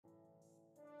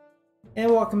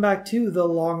And welcome back to the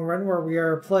long run where we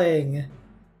are playing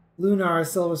Lunar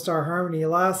Silver Star Harmony.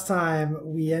 Last time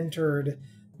we entered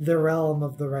the realm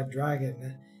of the Red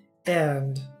Dragon,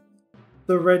 and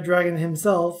the Red Dragon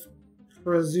himself,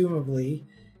 presumably,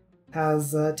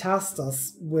 has tasked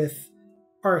us with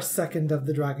our second of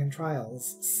the Dragon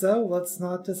Trials. So let's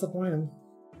not disappoint him.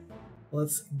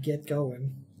 Let's get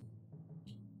going.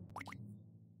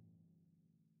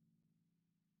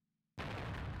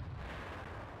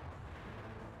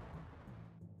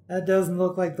 That doesn't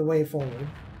look like the way forward.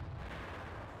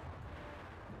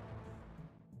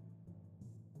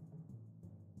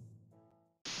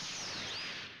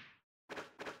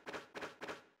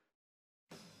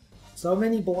 So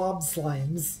many blob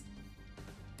slimes.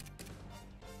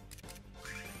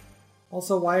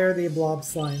 Also, why are they blob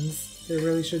slimes? They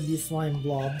really should be slime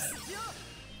blobs.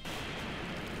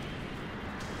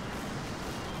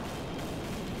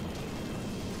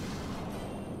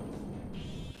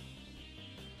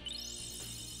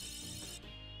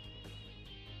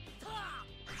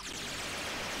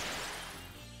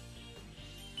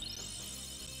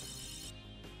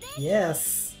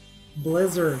 Yes!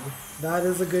 Blizzard. That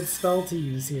is a good spell to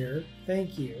use here.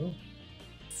 Thank you.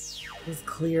 Just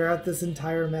clear out this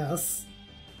entire mess.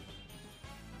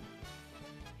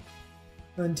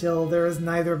 Until there is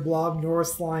neither blob nor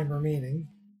slime remaining.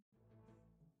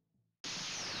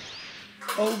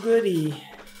 Oh goody!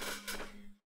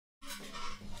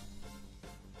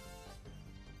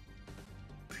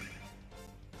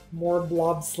 More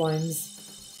blob slimes.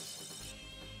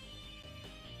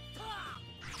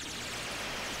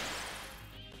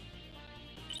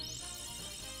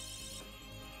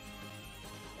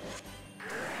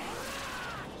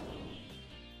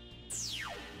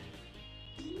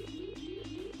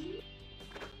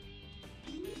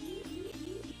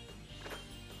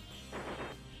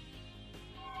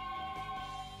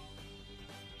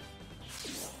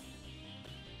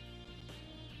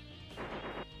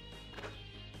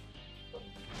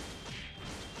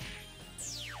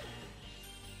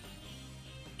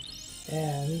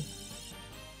 And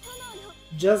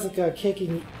Jessica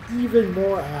kicking even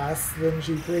more ass than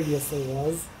she previously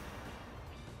was.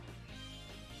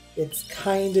 It's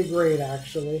kinda great,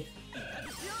 actually.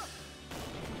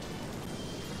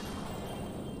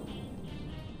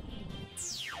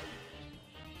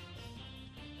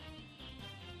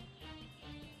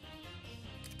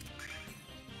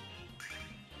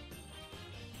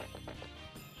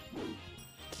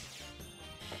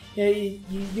 Yeah,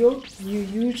 you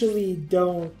usually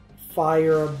don't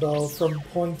fire a bow from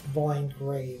point-blank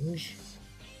range.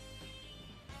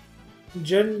 You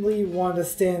generally want to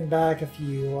stand back a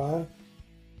few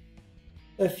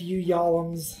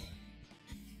yalms.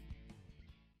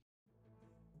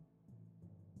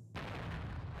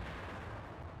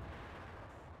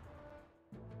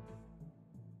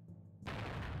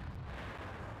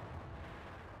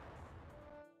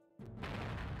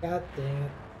 God dang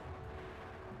it.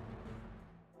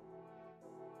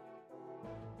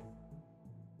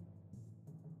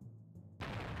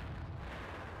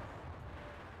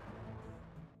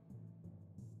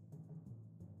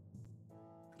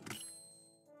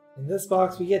 In this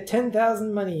box, we get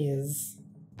 10,000 monies.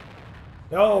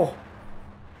 No!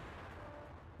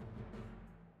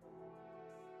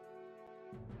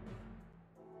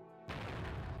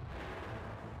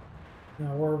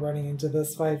 Now we're running into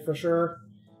this fight for sure.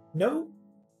 No!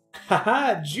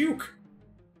 Haha! Juke!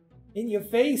 In your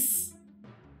face!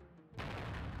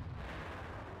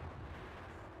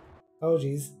 Oh,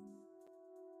 jeez.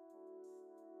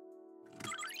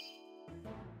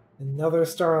 Another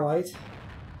Starlight.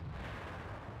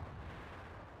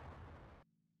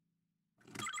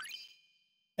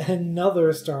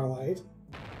 Another Starlight.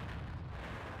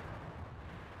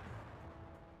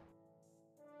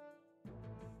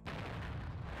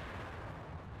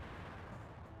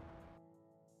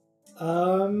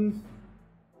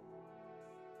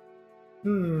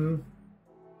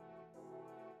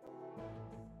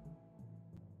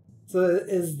 So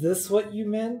is this what you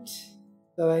meant?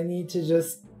 That I need to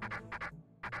just...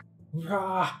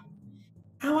 Rah!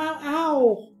 Ow, ow,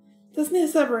 ow! Doesn't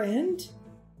this ever end?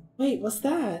 Wait, what's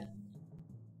that?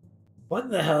 What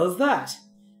the hell is that?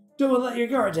 Don't let your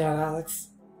guard down, Alex.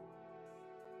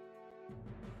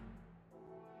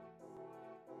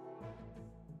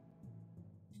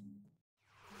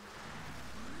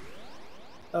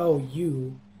 Oh,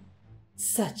 you.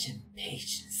 Such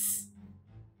impatience.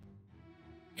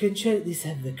 Couldn't you at least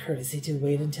have the courtesy to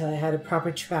wait until I had a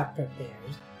proper trap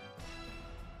prepared?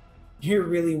 You're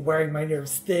really wearing my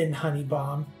nerves thin, honey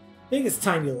bomb. I think it's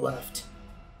time you left.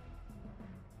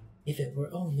 If it were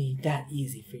only that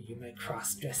easy for you, my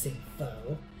cross-dressing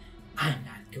foe, I'm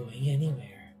not going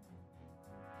anywhere.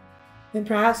 Then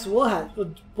perhaps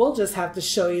we'll just have to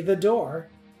show you the door.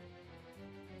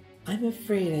 I'm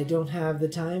afraid I don't have the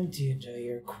time to enjoy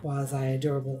your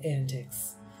quasi-adorable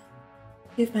antics.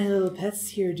 If my little pets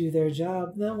here do their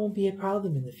job, that won't be a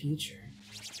problem in the future.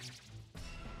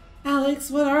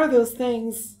 Alex, what are those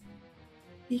things?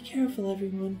 Be careful,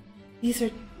 everyone.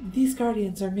 These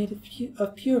guardians are made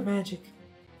of pure magic.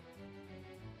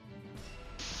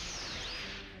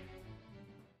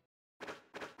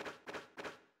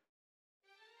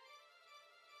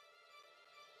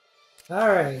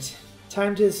 Alright,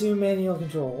 time to assume manual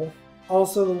control.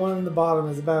 Also, the one on the bottom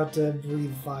is about to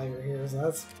breathe fire here, so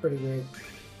that's pretty great.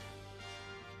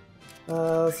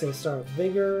 So start with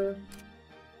Vigor.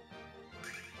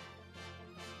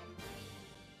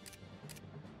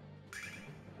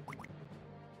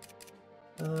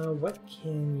 What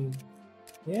can you...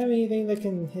 Do you have anything that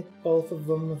can hit both of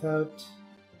them without...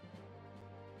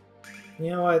 You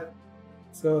know what?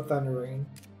 Let's go with Thunder Rain.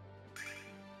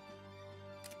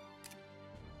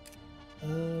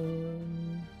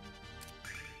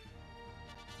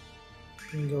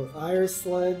 We can go with Iris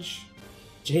Sledge.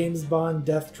 James Bond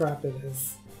Death Trap it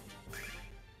is.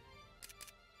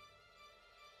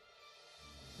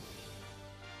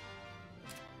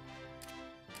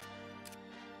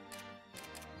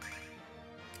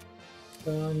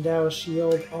 Endow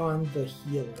Shield on the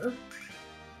healer.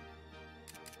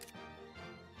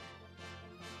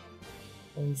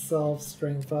 Own self,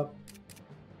 strength up.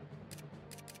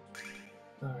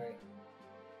 Alright.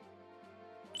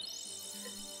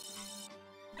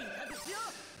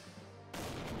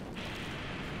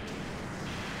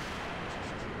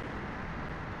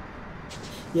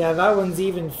 Yeah, that one's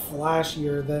even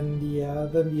flashier than the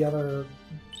other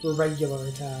regular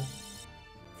attack.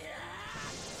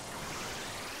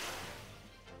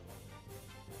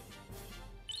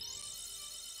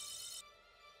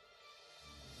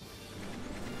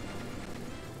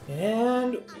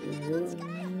 And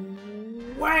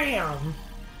wham!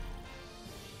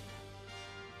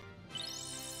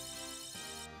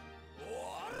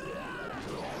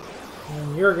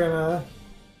 And you're gonna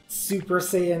Super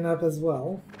Saiyan up as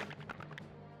well.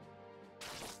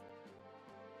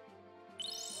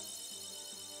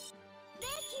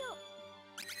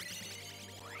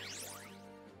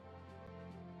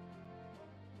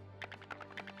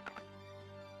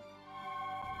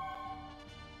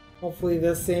 Hopefully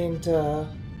this ain't,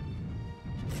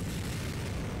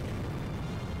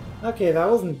 Okay, that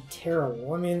wasn't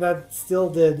terrible. I mean, that still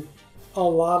did a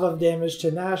lot of damage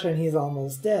to Nash and he's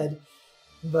almost dead.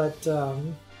 But,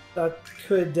 that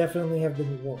could definitely have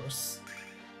been worse.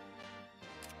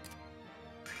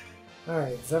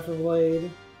 Alright, Zephyr Blade.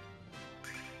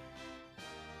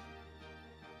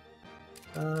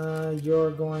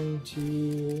 You're going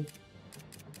to...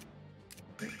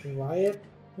 Riot,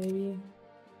 maybe?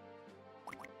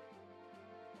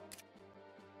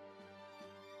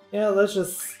 Yeah, let's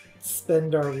just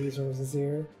spend our resources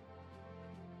here.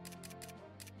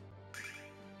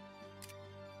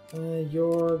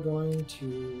 You're going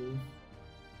to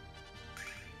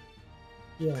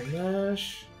heal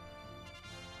Nash.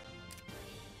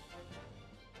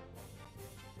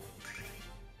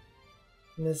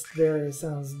 Mistberry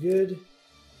sounds good.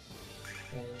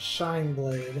 And Shine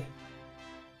Blade.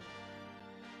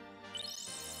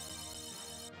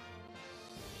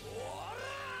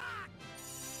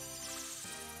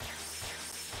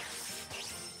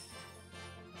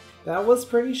 That was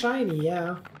pretty shiny,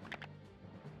 yeah.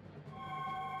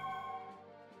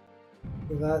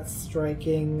 So that's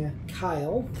striking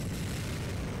Kyle.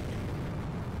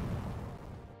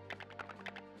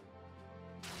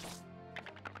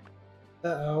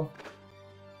 Uh-oh.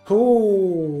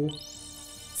 Ooh!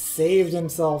 Saved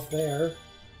himself there.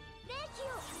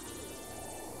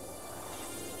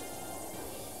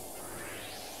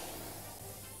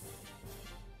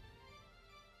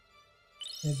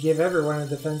 And give everyone a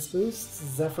defense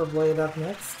boost. Zephyr Blade up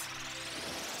next.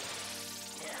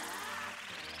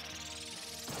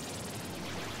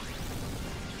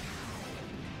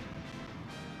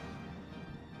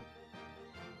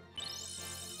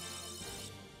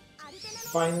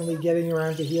 Finally getting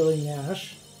around to healing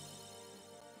Nash.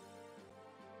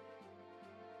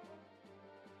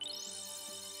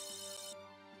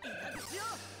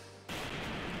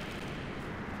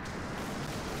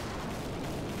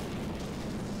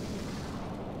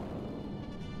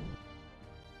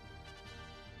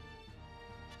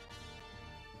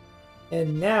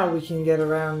 And now we can get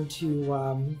around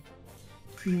to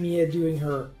Mia doing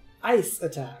her ice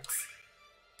attacks.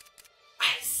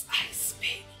 Ice, ice,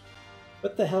 baby.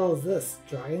 What the hell is this?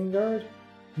 Dragon Guard?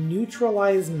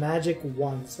 Neutralize magic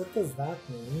once. What does that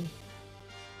mean?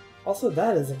 Also,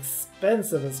 that is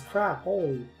expensive as crap.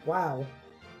 Holy wow.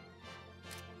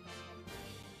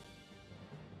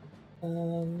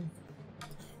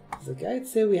 Does the guide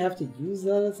say we have to use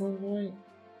that at some point?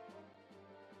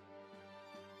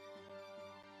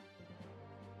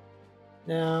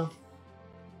 No.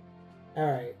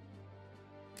 Alright.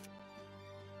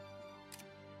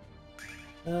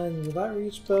 And will that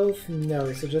reach both?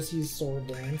 No, so just use Sword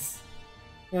Dance.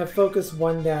 I'm gonna focus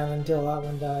one down until that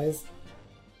one dies.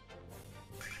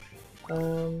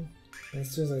 As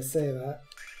soon as I say that.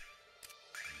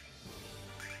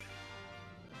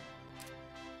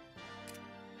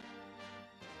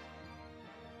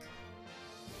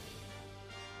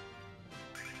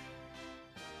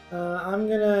 I'm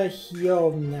gonna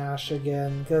heal Nash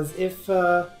again, because if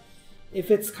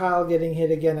it's Kyle getting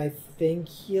hit again, I think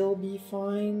he'll be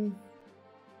fine.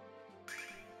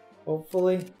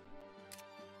 Hopefully.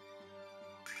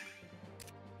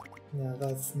 No,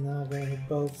 that's not gonna hit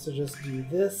both, so just do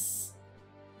this.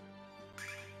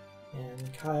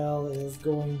 And Kyle is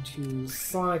going to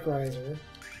Sonic Riser.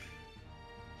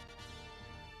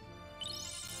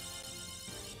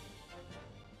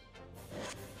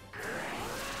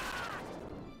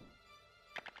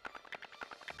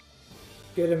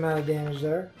 Good amount of damage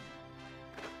there.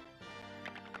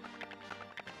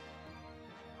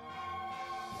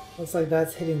 Looks like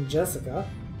that's hitting Jessica.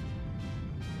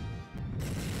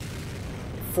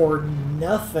 For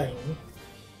nothing.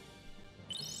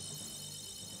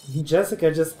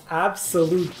 Jessica just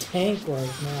absolute tank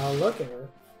right now. Look at her.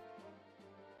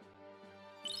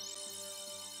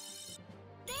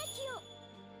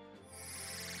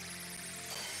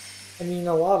 I mean,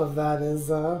 a lot of that is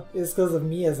because of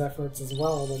Mia's efforts as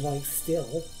well, but like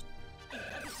still.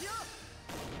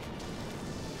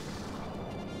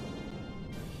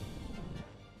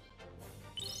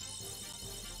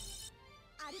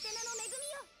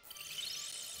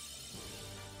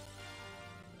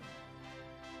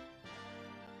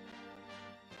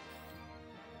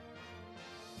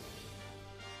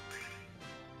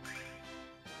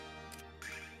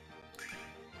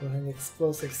 Go ahead and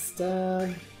explosive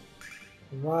stab.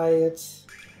 Riot.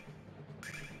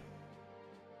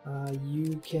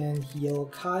 You can heal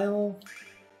Kyle.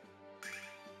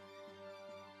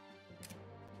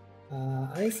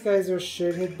 Ice Geyser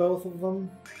should hit both of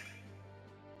them.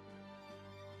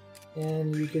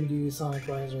 And you can do Sonic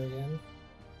Riser again.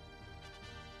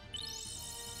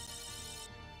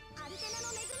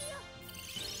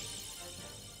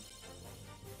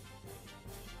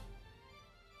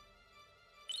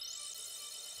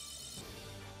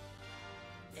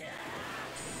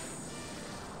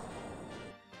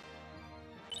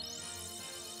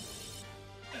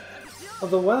 Well,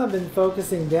 the one I've been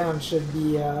focusing down should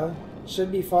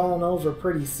be falling over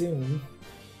pretty soon.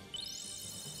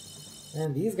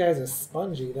 Man, these guys are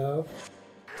spongy though.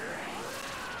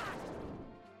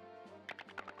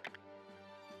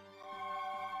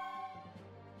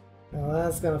 Now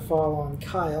that's gonna fall on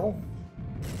Kyle.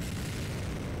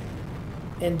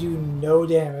 And do no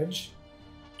damage.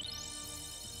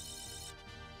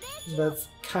 That's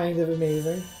kind of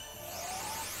amazing.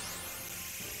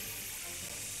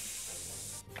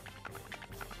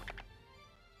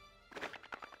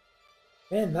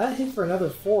 Man, that hit for another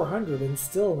 400 and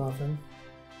still nothing.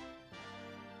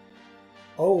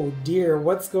 Oh dear,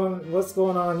 what's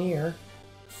going on here?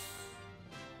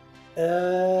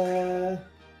 I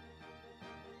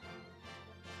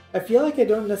feel like I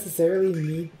don't necessarily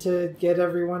need to get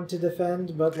everyone to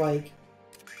defend, but like,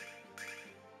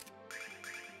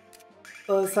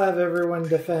 let's have everyone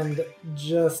defend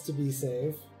just to be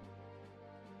safe.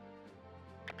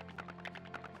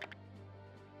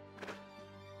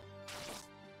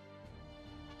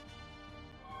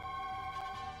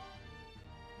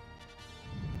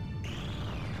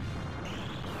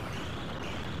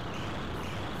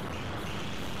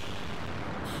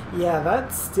 Yeah,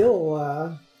 that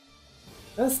still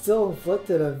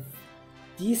inflicted a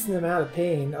decent amount of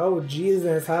pain. Oh jeez, and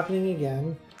it's happening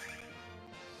again.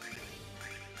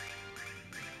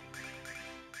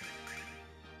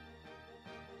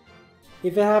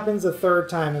 If it happens a third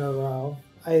time in a row,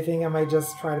 I think I might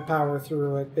just try to power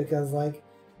through it, because like,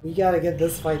 we gotta get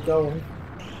this fight going.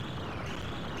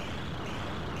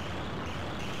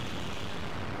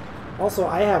 Also,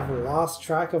 I have lost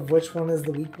track of which one is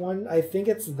the weak one. I think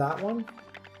it's that one.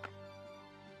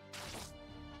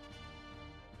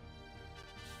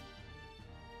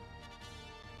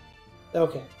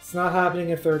 Okay, it's not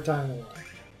happening a third time in a row.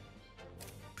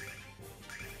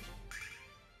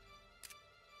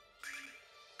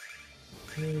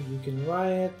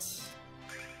 Riot.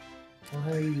 I'll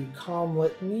have you Calm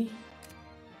Litany.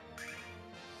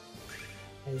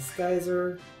 Ice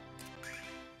Geyser.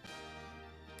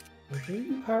 And can you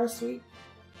do Power Sweep?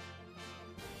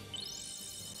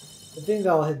 I think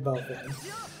that'll hit both of them,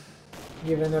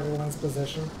 given everyone's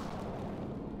position.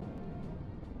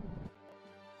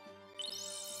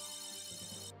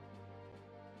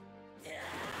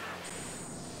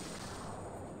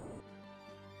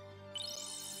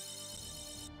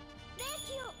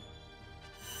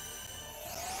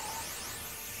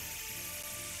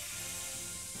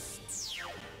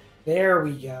 There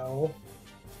we go.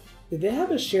 Did they have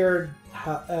a shared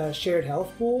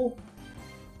health pool?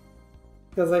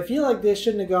 Because I feel like they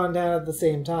shouldn't have gone down at the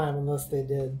same time unless they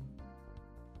did.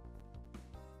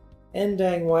 And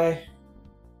dang way.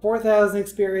 4,000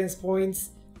 experience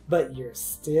points, but you're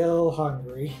still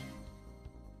hungry.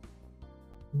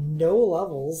 No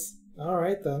levels.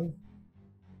 Alright then.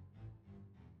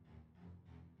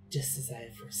 Just as I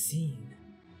had foreseen.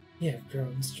 You have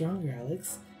grown stronger,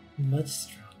 Alex. Much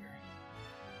stronger.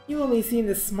 You only seem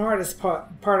the smartest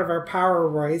part of our power,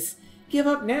 Royce. Give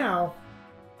up now.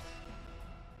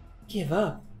 Give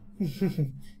up?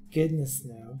 Goodness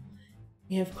no.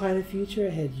 We have quite a future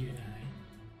ahead, you and I.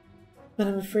 But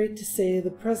I'm afraid to say the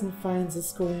present finds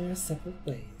us going our separate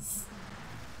ways.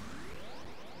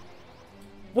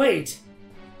 Wait!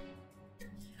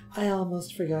 I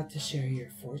almost forgot to share your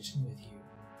fortune with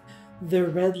you. The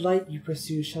red light you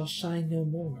pursue shall shine no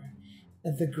more,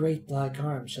 and the great black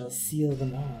arm shall seal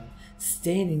them all,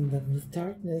 staining them with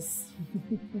darkness.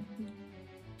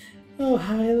 Oh,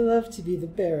 how I love to be the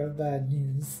bearer of bad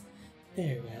news.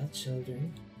 Farewell,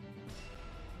 children.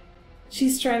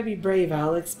 She's trying to be brave,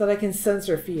 Alex, but I can sense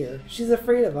her fear. She's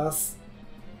afraid of us.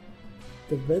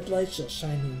 The red light shall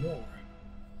shine no more.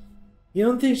 You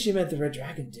don't think she meant the red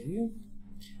dragon, do you?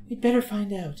 We'd better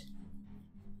find out.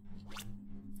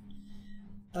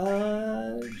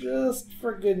 Just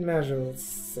for good measure, let's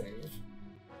save.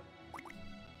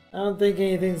 I don't think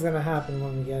anything's gonna happen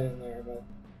when we get in there, but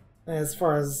as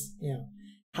far as, you know,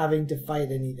 having to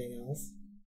fight anything else.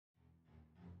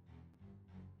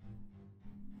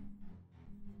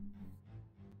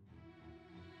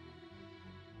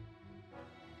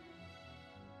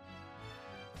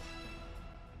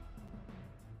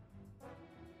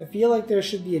 I feel like there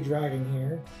should be a dragon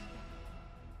here.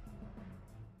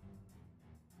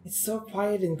 It's so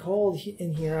quiet and cold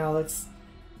in here, Alex.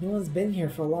 No one's been here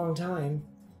for a long time.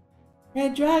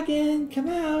 Red Dragon, come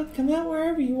out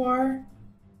wherever you are.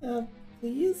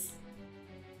 Please?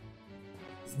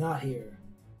 He's not here.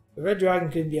 The Red Dragon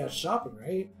couldn't be out shopping,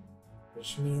 right?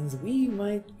 Which means we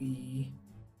might be...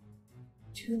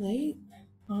 too late?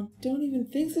 Oh, don't even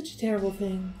think such a terrible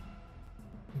thing.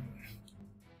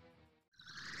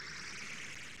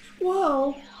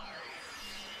 Whoa!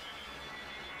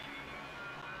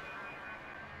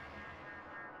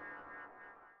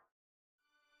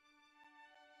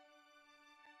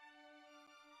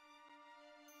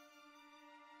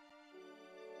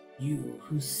 You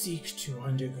who seek to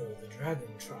undergo the dragon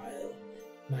trial,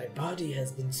 my body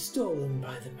has been stolen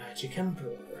by the Magic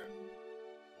Emperor.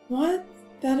 What?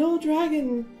 That old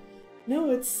dragon? No,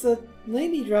 it's a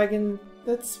lady dragon.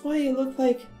 That's why you look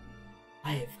like...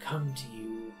 I have come to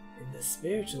you in the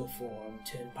spiritual form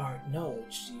to impart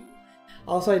knowledge to you.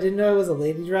 Also, I didn't know it was a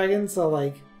lady dragon, so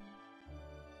like...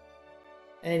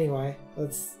 Anyway,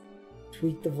 let's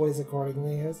tweak the voice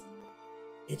accordingly, I guess.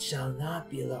 It shall not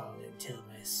be long until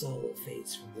my soul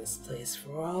fades from this place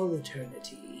for all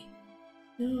eternity.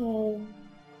 No.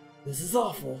 This is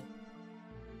awful.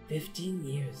 15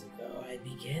 years ago, I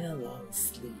began a long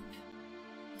sleep.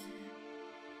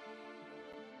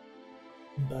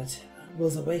 But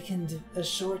was awakened a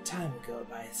short time ago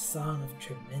by a song of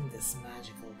tremendous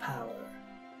magical power.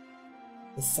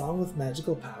 A song with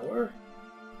magical power?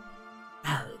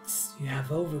 Alex, you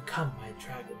have overcome my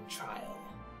dragon trial.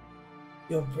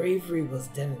 Your bravery was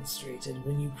demonstrated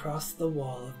when you crossed the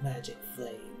wall of magic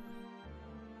flame.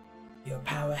 Your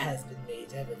power has been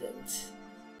made evident,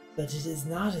 but it is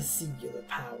not a singular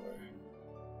power.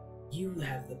 You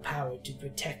have the power to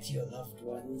protect your loved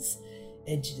ones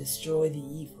and to destroy the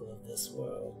evil of this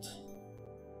world.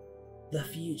 The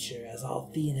future, as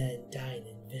Althena and Dine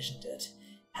envisioned it,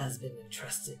 has been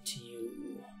entrusted to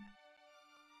you.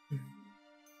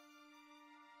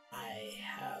 I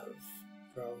have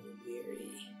grown weary.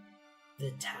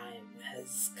 The time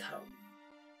has come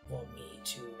for me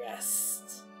to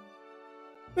rest.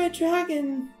 Red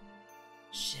Dragon!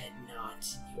 Shed not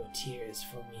your tears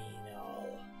for me, Null,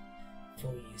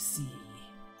 for you see,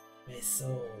 my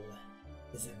soul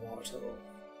is immortal,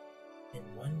 and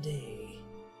one day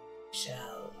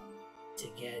shall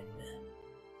meet again.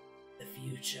 The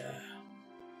future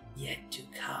yet to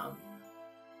come.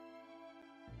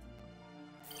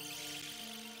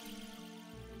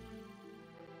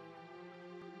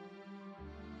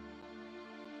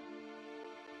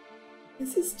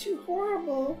 This is too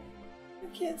horrible. I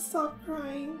can't stop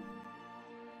crying.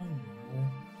 Oh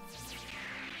no.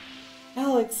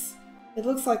 Alex, it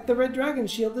looks like the red dragon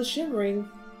shield is shimmering.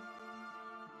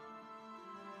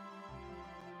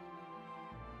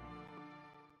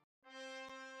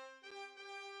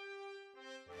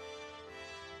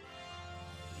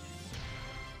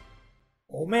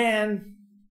 Oh man.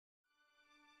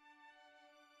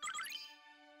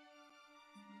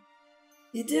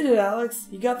 You did it, Alex.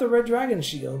 You got the red dragon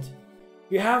shield.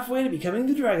 You're halfway to becoming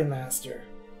the Dragon Master.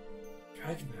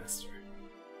 Dragon Master.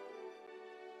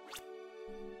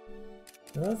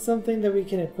 Now that's something that we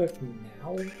can equip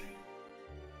now.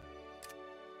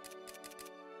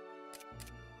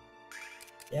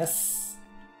 Yes.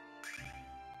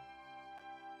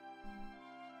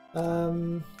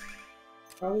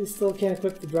 Probably still can't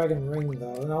equip the dragon ring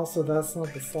though, and also that's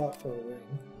not the slot for a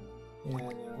ring. Yeah,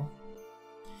 I know.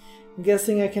 I'm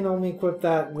guessing I can only equip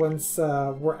that once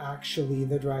we're actually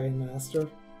the Dragon Master.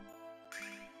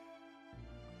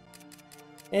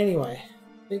 Anyway,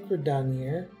 I think we're done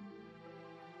here.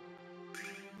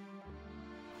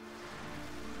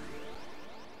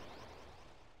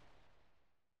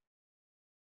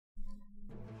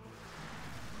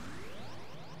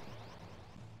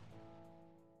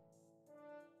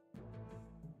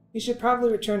 We should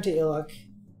probably return to Iluk.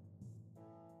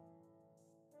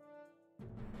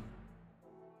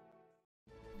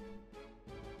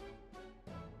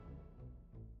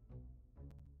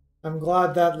 I'm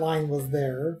glad that line was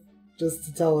there, just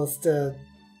to tell us to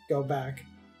go back.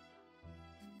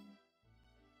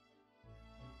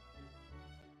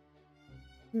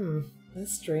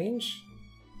 That's strange.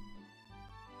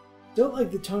 Don't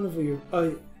like the tone of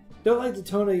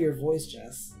your voice,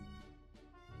 Jess.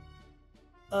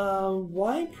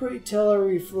 Why, pray tell, are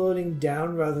we floating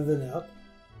down rather than up?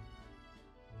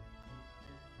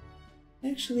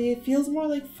 Actually, it feels more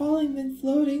like falling than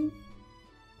floating.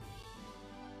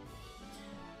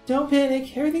 Don't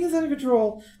panic, everything is under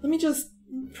control. Let me just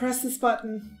press this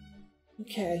button.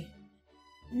 Okay.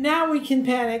 Now we can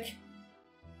panic!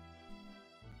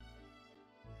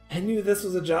 I knew this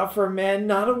was a job for a man,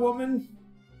 not a woman.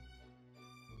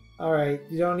 Alright,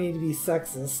 you don't need to be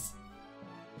sexist.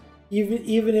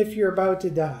 Even if you're about to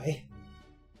die.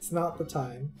 It's not the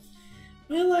time.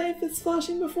 My life is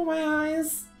flashing before my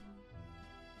eyes.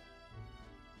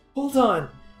 Hold on!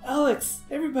 Alex!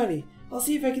 Everybody! I'll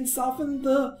see if I can soften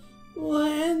the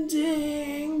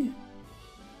landing!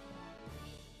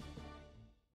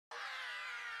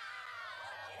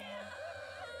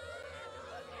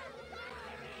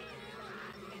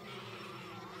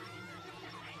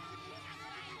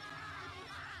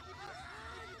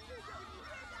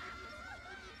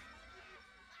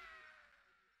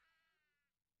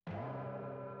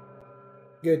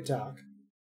 Good talk.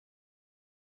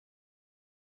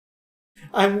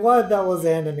 I'm glad that was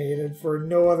animated for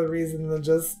no other reason than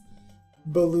just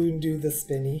Balloon do the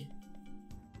spinny.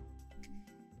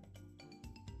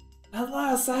 At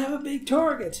last, I have a big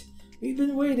target! We've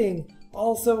been waiting.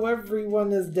 Also,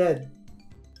 everyone is dead.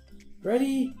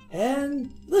 Ready,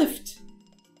 and lift!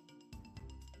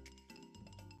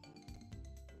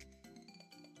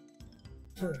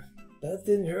 That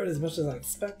didn't hurt as much as I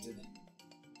expected.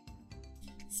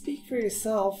 Speak for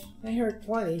yourself. I heard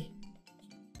plenty.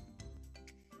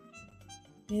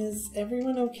 Is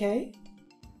everyone okay?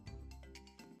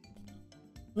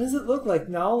 What does it look like,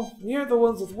 Null? We are the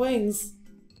ones with wings.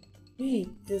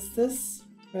 Wait, is this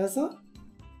Reza?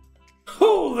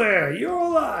 Oh there! You're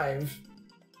alive!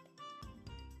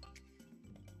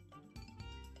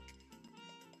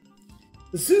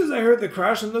 As soon as I heard the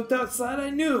crash and looked outside,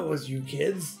 I knew it was you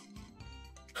kids.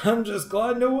 I'm just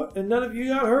glad none of you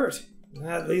got hurt.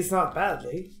 At least not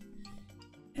badly.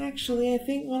 Actually, I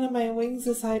think one of my wings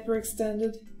is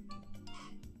hyperextended.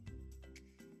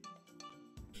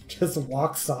 Just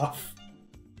walks off.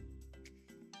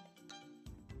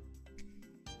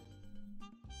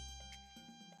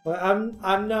 But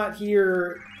I'm not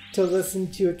here to listen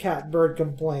to a catbird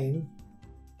complain.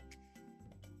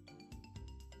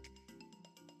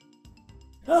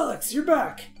 Alex, you're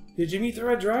back! Did you meet the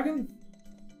Red Dragon?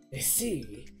 I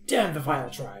see. Damn the Vile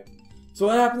Tribe. So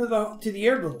what happened to the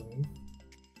air balloon?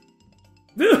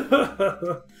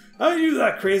 I knew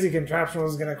that crazy contraption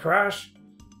was gonna crash.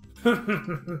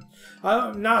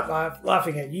 I'm not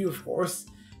laughing at you, of course.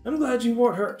 I'm glad you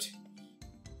weren't hurt.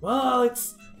 Well,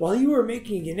 Alex, while you were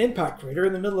making an impact crater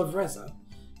in the middle of Reza,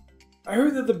 I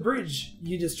heard that the bridge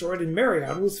you destroyed in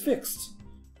Marriott was fixed.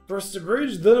 First a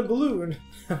bridge, then a balloon.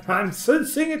 I'm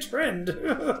sensing a trend.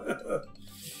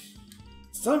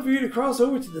 It's time for you to cross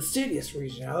over to the Stadius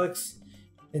region, Alex,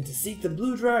 and to seek the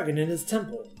Blue Dragon in his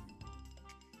temple.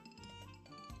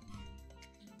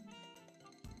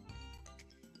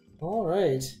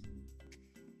 Alright.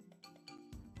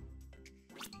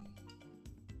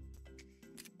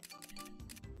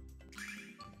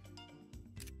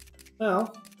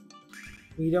 Well,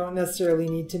 we don't necessarily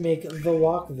need to make the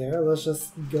walk there. Let's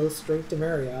just go straight to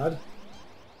Marriott.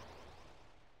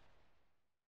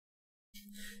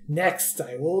 Next,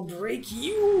 I will break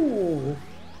you!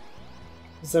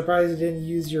 I'm surprised you didn't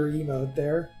use your emote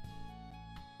there.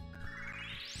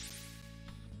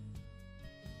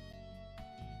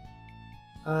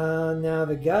 Now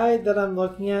the guide that I'm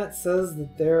looking at says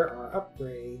that there are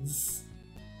upgrades.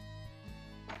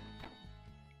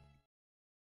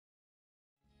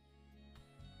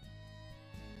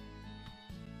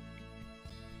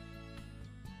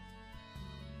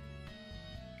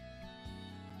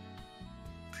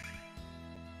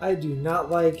 I do not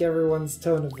like everyone's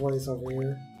tone of voice over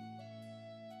here.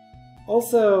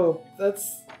 Also,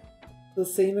 that's the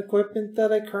same equipment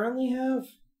that I currently have?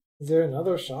 Is there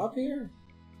another shop here?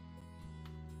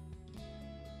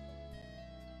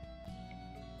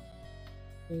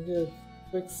 You get a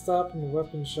quick stop in the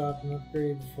weapon shop and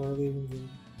upgrade before leaving the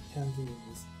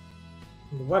canteens.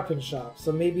 In the weapon shop,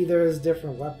 so maybe there's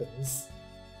different weapons.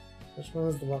 Which one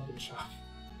is the weapon shop?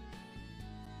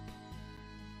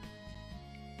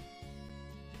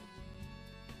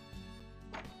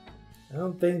 I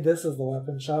don't think this is the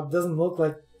weapon shop. It doesn't look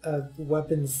like a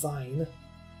weapon sign.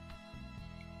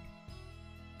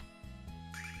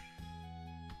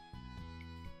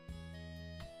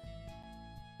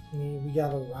 We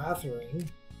got a Wrath Ring.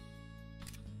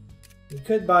 We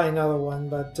could buy another one,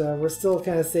 but we're still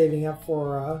kind of saving up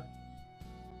for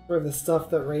the stuff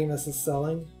that Ramus is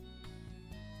selling.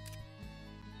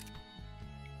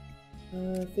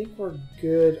 I think we're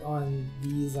good on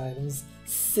these items.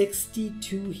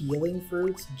 62 healing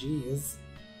fruits? Jeez.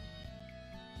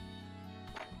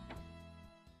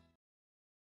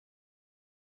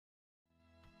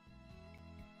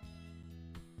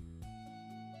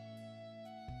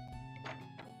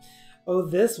 Oh,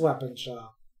 this weapon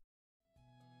shop.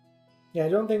 Yeah, I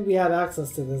don't think we had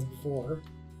access to this before.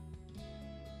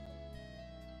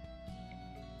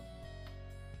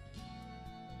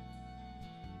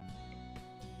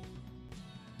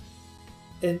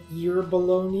 An ear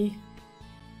bologna?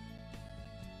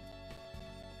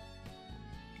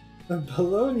 The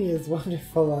bologna is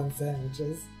wonderful on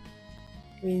sandwiches.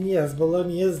 I mean, yes,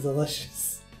 bologna is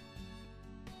delicious.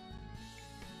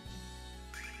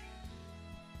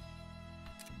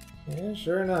 Yeah,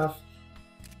 sure enough.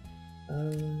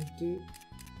 Doot,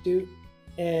 doot,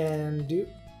 and doot.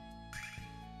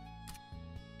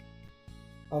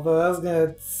 Although I was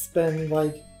gonna spend,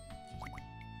 like,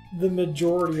 the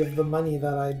majority of the money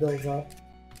that I built up,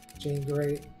 which ain't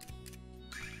great.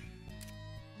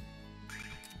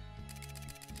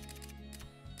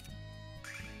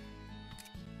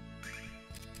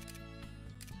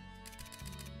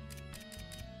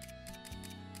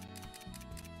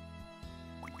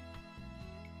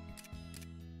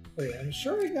 Wait, I'm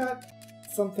sure I got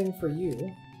something for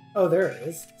you. Oh, there it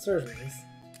is. Surgeons.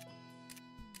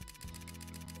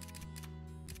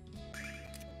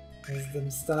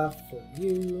 Wisdom stuff for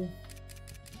you.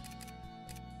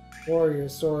 Warrior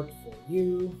sword for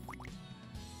you.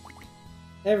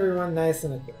 Everyone nice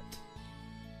and equipped.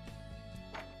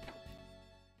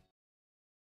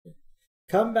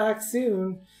 Come back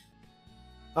soon.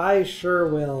 I sure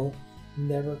will.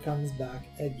 Never comes back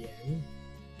again.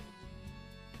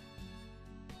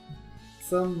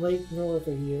 Some lake north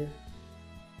of here.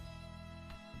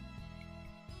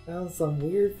 Found some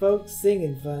weird folks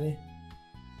singing funny.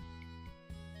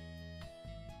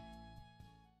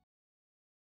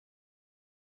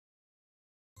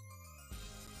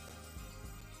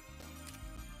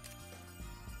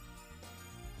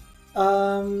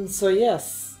 So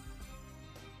yes.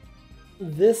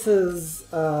 This is,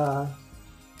 we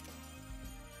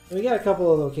got a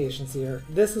couple of locations here.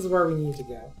 This is where we need to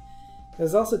go.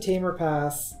 There's also Tamer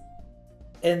Pass,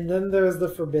 and then there's the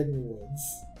Forbidden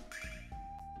Woods.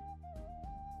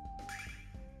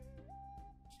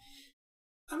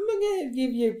 I'm gonna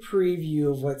give you a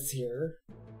preview of what's here.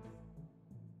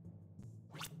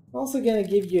 I'm also gonna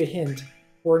give you a hint.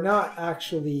 We're not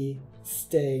actually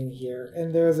staying here,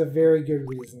 and there's a very good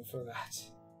reason for that.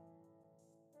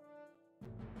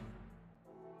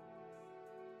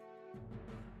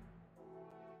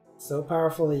 So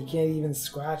powerful that you can't even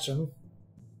scratch them.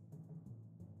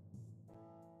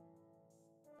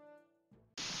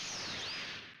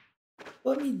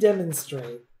 Let me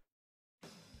demonstrate.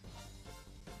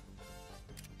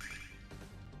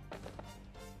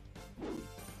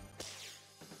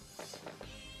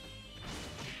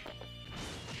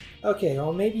 Okay,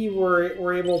 well maybe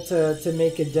we're able to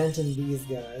make a dent in these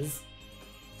guys.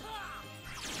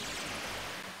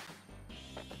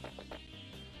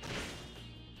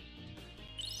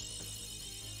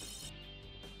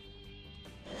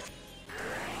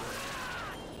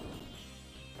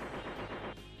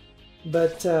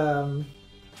 But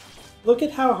look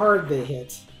at how hard they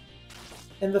hit.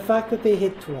 And the fact that they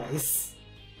hit twice.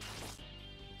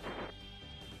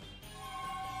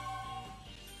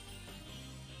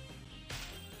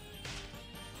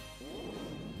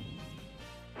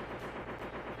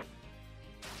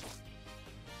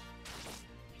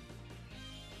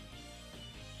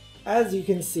 As you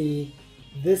can see,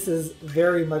 this is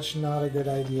very much not a good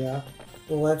idea.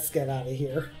 Let's get out of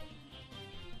here.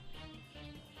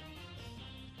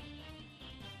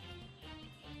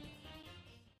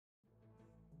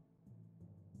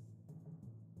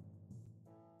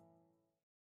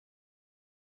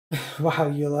 Wow,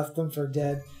 you left them for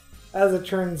dead. As it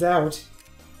turns out,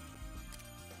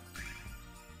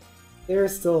 they're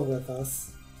still with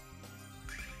us.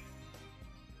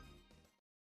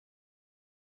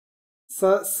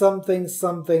 So, something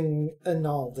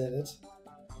Anal did it.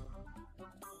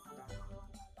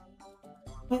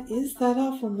 What is that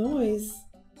awful noise?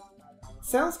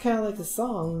 Sounds kind of like a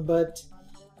song, but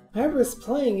whoever's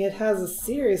playing it has a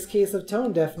serious case of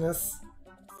tone deafness.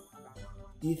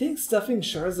 Do you think stuffing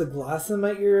shards of glass in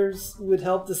my ears would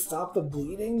help to stop the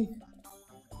bleeding?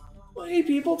 What are you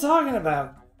people talking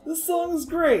about? This song is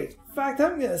great. In fact,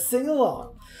 I'm gonna sing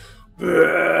along.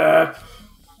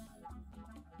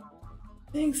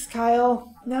 Thanks,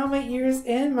 Kyle. Now my ears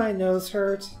and my nose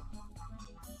hurt.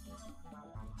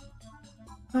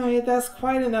 Alright, that's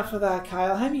quite enough of that,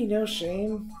 Kyle. Have you no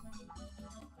shame?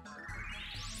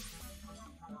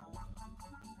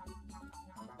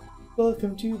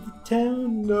 Welcome to the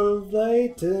town of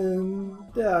Lyton.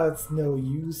 That's no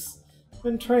use. I've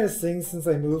been trying to sing since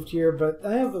I moved here, but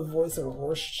I have the voice of a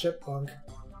hoarse chipmunk.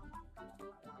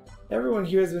 Everyone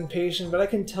here has been patient, but I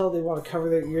can tell they want to cover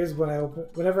their ears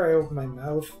whenever I open my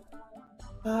mouth.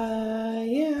 I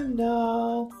am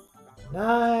Null, and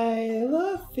I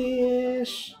love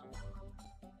fish.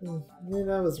 I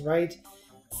was right.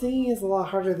 Singing is a lot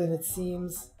harder than it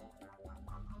seems.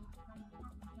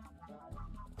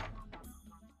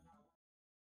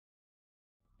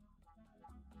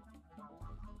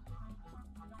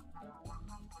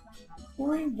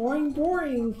 Boring, boring,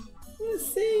 boring! I want to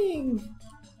sing!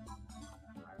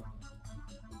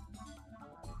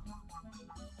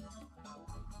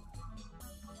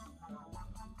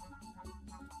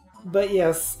 But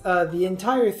yes, the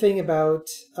entire thing about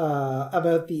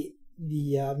the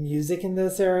music in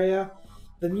this area,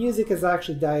 the music is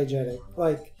actually diegetic.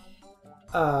 Like,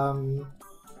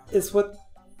 it's what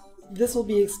this will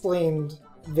be explained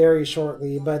very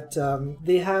shortly. But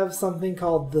they have something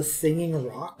called the singing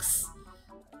rocks,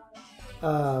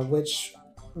 which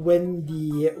when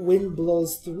the wind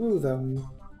blows through them,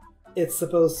 it's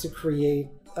supposed to create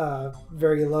a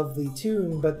very lovely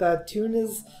tune. But that tune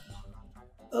is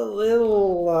a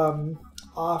little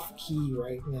off-key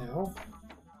right now.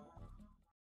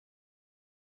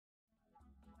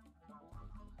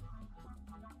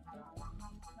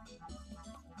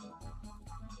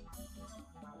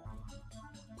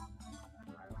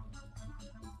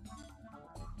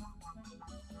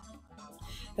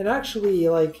 And actually,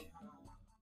 like,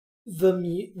 the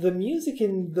music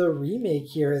in the remake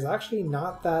here is actually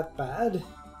not that bad.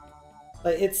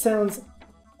 Like, it sounds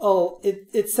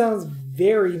it sounds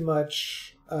very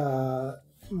much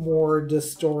more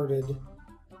distorted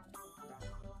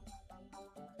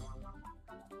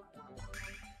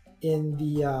in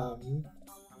the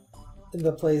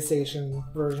PlayStation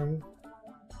version.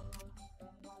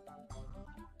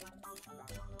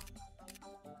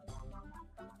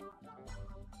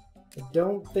 I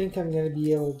don't think I'm going to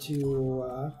be able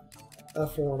to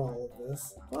afford all of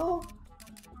this. Well,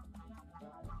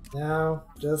 no,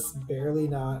 just barely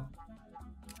not.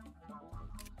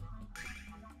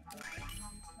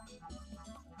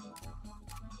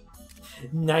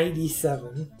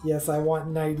 $97. Yes, I want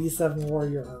 97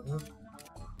 warrior armor.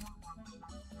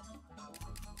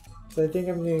 So I think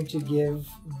I'm going to give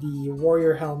the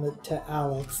warrior helmet to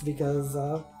Alex because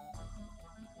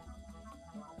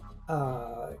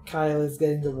Kyle is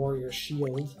getting the warrior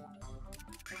shield.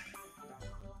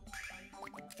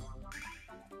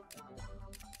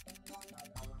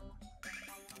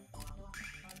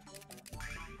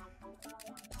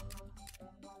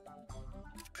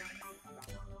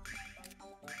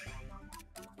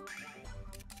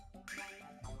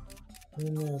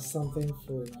 And there's something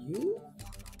for you.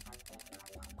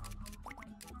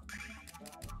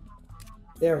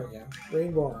 There we go.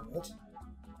 Rainbow armlet.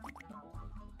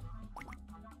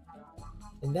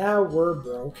 And now we're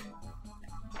broke.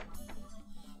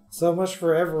 So much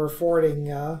for ever affording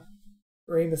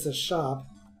Ramus's shop.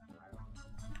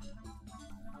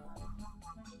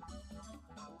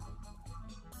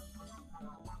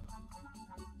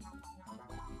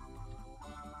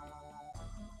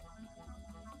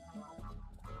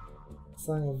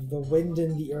 Song of the wind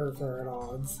and the earth are at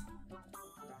odds.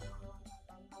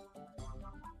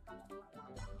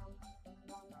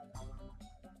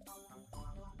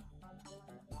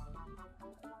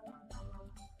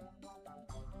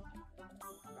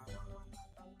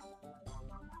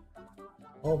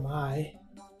 Oh my.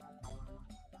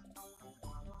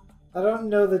 I don't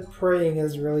know that praying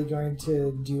is really going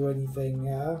to do anything.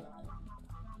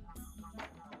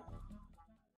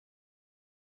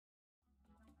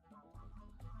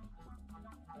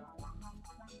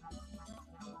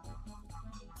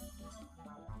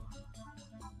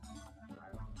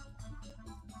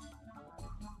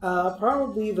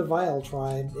 Probably the Vile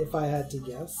tribe, if I had to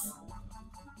guess.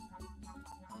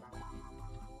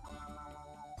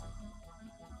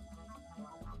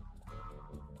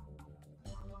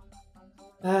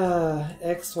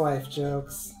 Ex-wife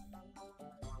jokes.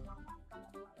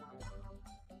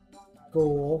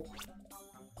 Cool.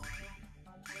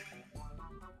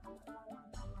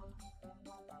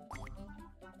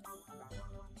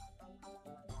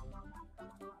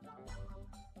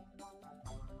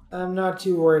 I'm not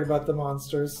too worried about the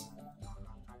monsters.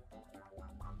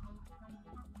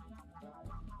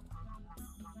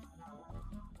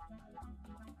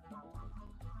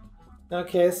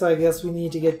 Okay, so I guess we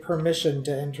need to get permission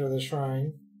to enter the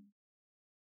shrine.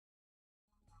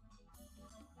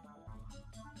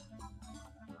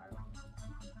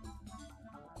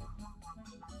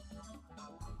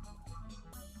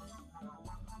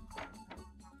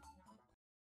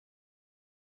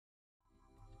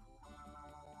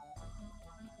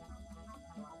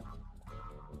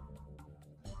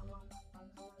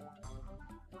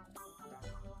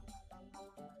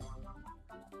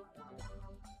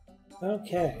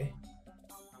 Okay.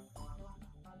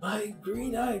 My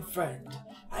green-eyed friend,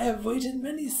 I have waited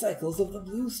many cycles of the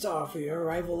blue star for your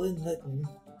arrival in Lyton.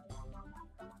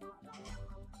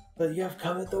 But you have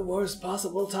come at the worst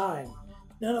possible time.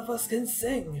 None of us can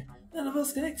sing. None of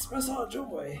us can express our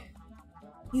joy.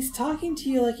 He's talking to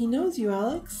you like he knows you,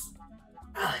 Alex.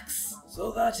 Alex,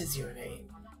 so that is your name.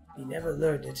 We never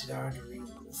learned it in our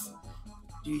dreams.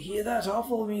 Do you hear that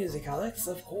awful music, Alex?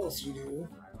 Of course you do.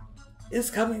 It's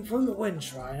coming from the wind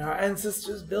shrine our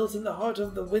ancestors built in the heart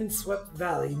of the windswept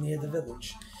valley near the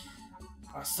village.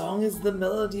 Our song is the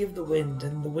melody of the wind,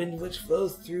 and the wind which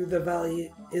flows through the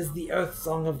valley is the earth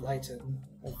song of Lyton.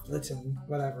 Of Lyton,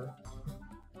 whatever.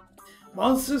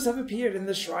 Monsters have appeared in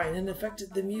the shrine and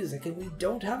affected the music, and we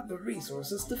don't have the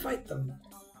resources to fight them.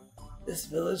 This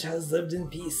village has lived in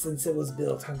peace since it was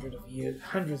built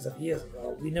hundreds of years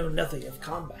ago. We know nothing of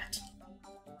combat.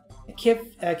 A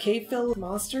cave filled with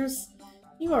monsters?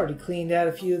 You already cleaned out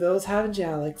a few of those, haven't you,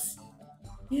 Alex?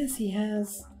 Yes, he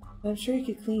has. I'm sure he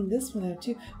could clean this one out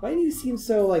too. Why do you seem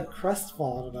so,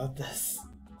 crestfallen about this?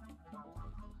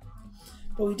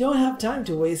 But we don't have time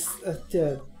to waste.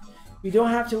 We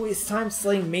don't have to waste time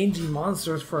slaying mangy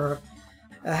monsters for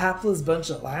a hapless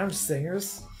bunch of lounge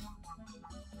singers.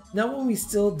 Not when we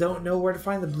still don't know where to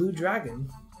find the blue dragon.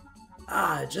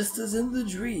 Ah, just as in the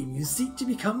dream, you seek to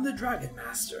become the Dragon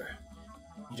Master.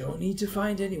 You don't need to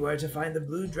find anywhere to find the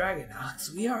blue dragon,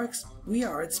 Alex. We are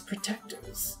its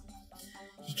protectors.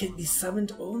 He can be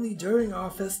summoned only during our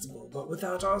festival, but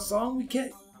without our song, we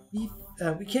can't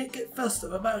get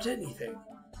festive about anything.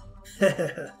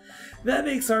 That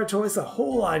makes our choice a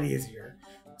whole lot easier.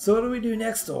 So what do we do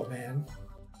next, old man?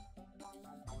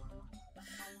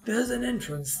 There's an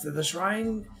entrance to the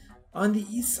shrine on the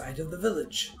east side of the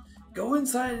village. Go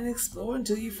inside and explore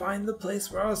until you find the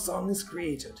place where our song is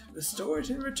created. Restore it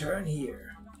and return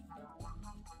here.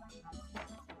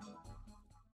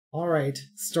 Alright,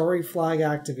 story flag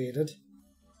activated.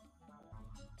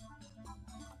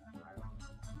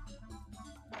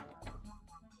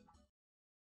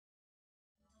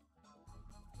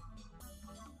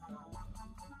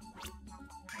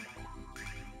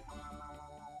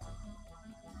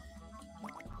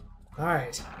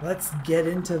 Alright, let's get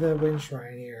into the wind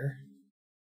shrine here.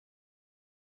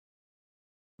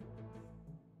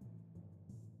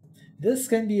 This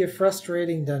can be a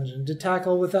frustrating dungeon to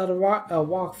tackle without a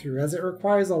walkthrough, as it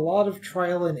requires a lot of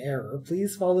trial and error.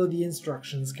 Please follow the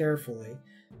instructions carefully.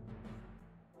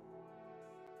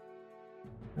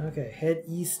 Okay, head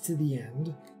east to the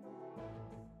end.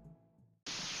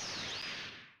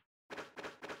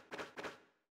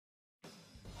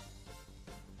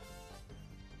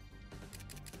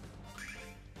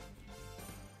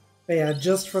 But yeah,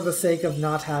 just for the sake of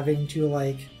not having to,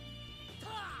 like,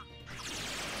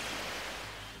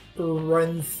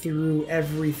 run through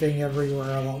everything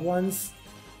everywhere all at once,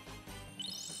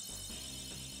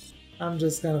 I'm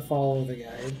just gonna follow the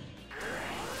guide.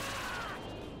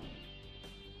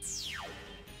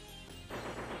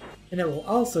 And it will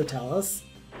also tell us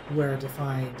where to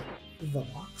find the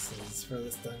boxes for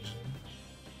this dungeon.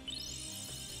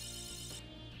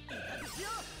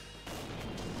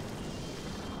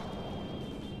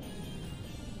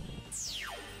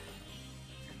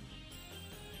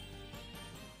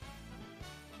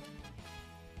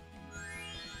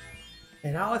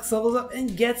 And Alex levels up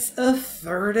and gets a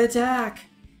third attack!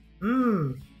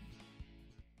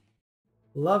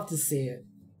 Love to see it.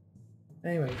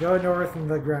 Anyway, go north and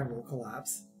the ground will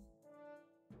collapse.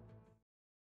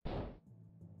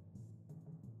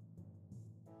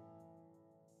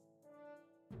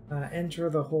 Enter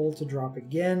the hole to drop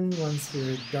again once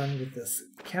we're done with this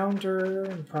counter,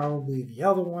 and probably the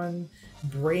other one.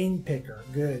 Brain Picker,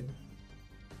 good.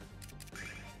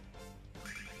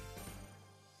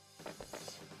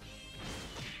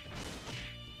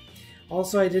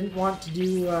 Also, I didn't want to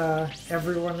do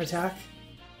everyone attack.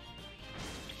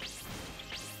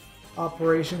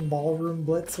 Operation Ballroom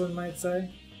Blitz, one might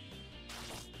say.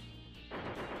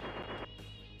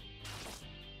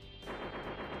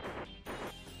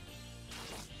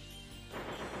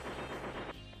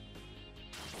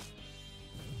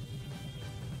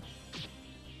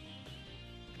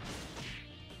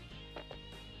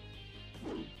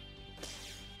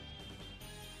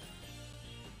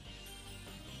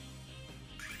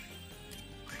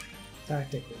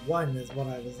 Tactic 1 is what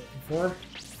I was looking for.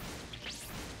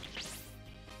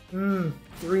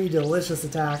 3 delicious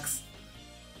attacks.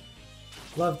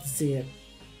 Love to see it.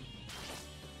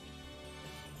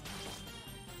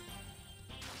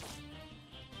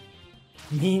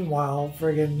 Meanwhile,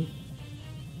 friggin'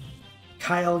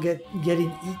 Kyle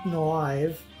getting eaten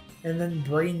alive and then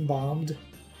brain bombed.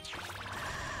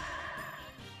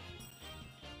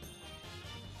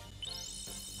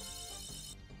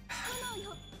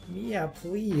 Yeah,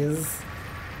 please.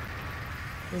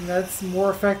 And that's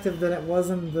more effective than it was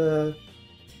in the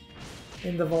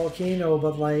volcano,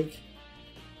 but like,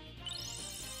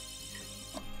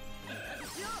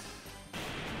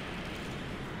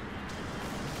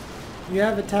 you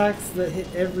have attacks that hit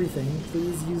everything.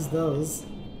 Please use those.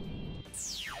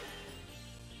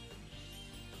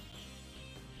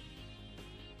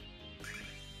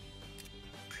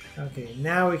 Okay,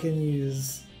 now we can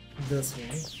use this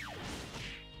one.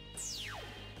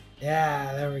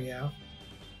 Yeah, there we go.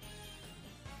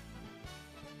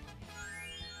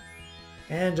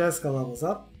 And Jessica levels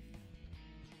up.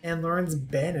 And learns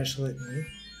Banish Litany.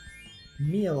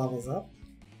 Mia levels up.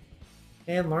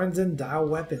 And learns Endow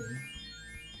Weapon.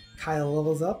 Kyle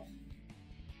levels up.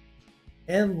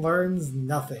 And learns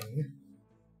nothing.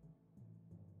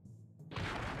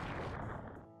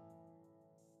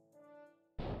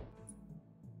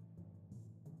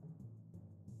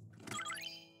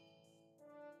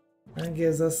 That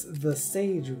gives us the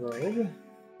Sage Robe,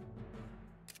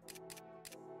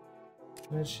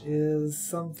 which is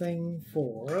something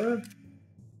for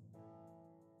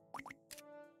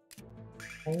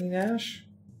only Nash?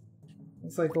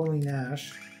 Looks like only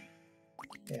Nash.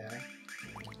 Yeah.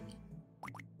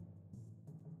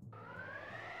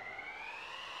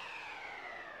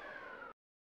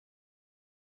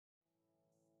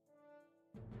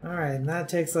 Alright, and that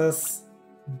takes us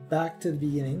back to the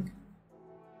beginning.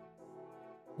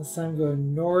 This time go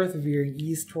north, veering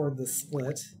east toward the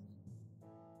split.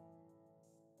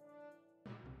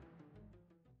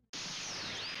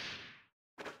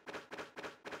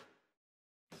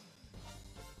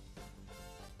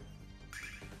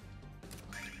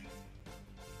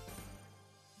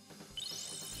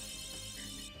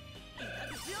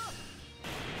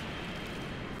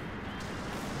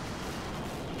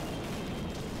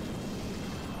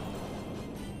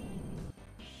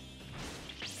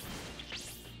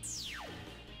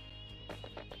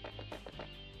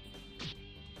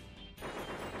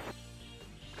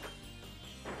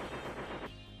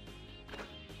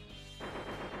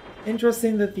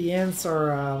 Interesting that the ants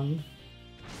are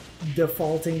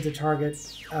defaulting to target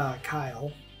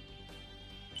Kyle.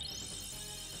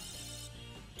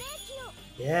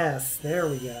 Yes, there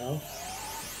we go.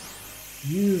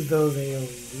 Use those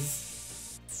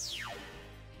AoEs.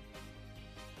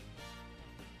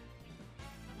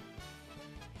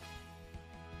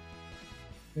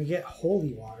 We get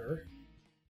holy water.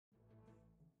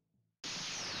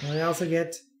 And we also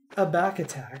get a back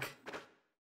attack.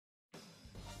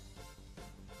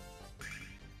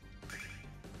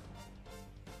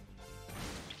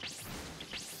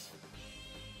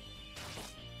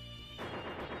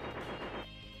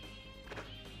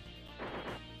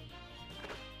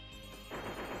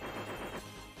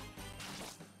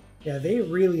 Yeah, they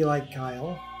really like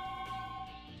Kyle.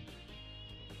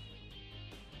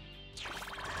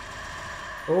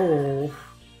 Oh,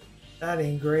 that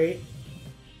ain't great.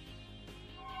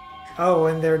 Oh,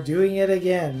 and they're doing it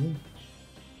again.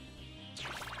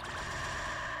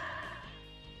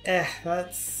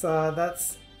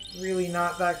 That's really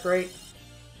not that great.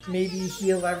 Maybe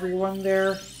heal everyone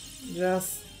there,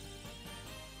 Jess.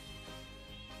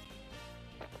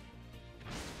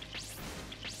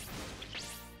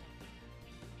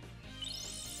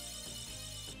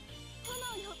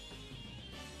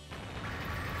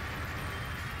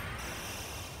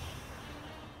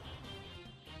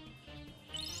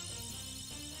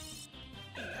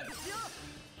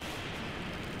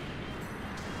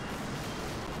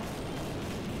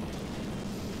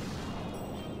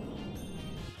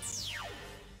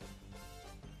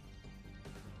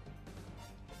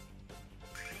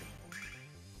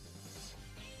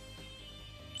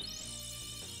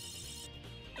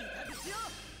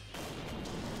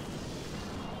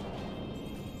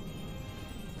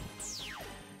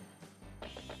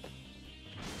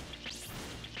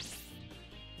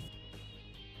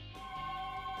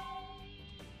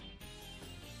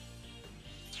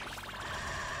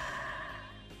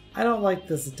 I don't like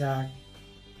this attack.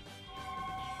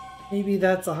 Maybe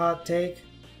that's a hot take,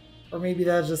 or maybe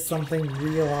that's just something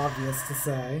real obvious to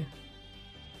say.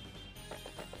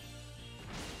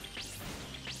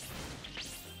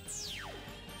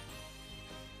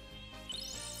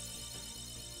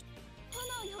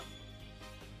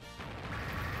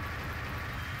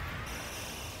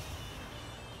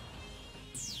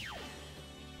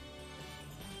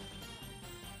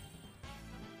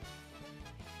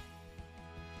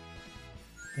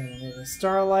 And there's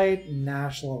Starlight,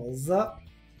 Nash levels up.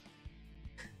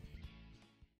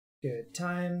 Good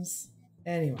times.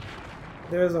 Anyway,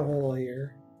 there's a hole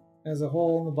here. There's a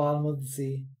hole in the bottom of the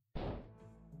sea.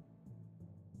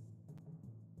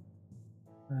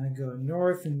 I go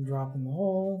north and drop in the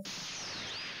hole.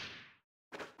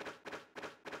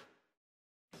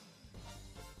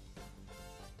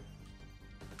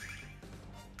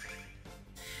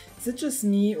 Is it just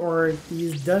me, or are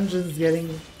these dungeons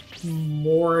getting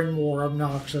more and more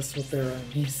obnoxious with their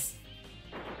enemies?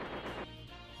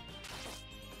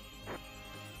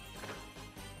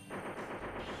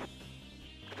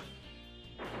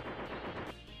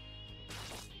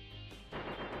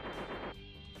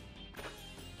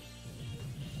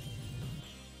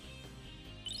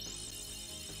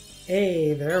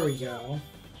 Hey, there we go.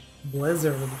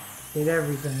 Blizzard hit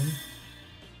everything.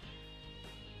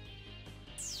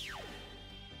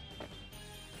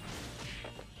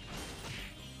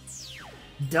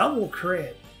 Double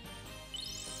crit.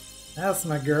 That's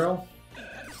my girl.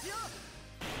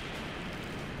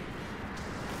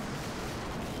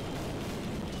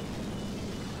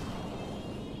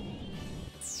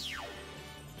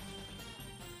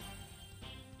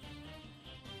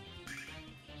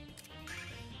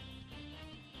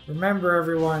 Remember,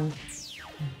 everyone,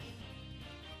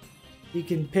 you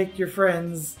can pick your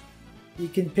friends, you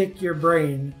can pick your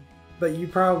brain, but you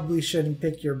probably shouldn't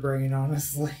pick your brain,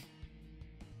 honestly.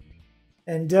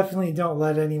 And definitely don't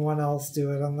let anyone else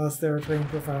do it unless they're a trained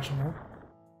professional.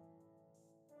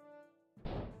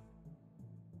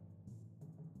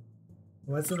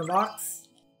 What's in the box?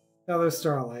 Another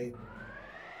Starlight.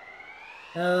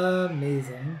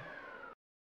 Amazing.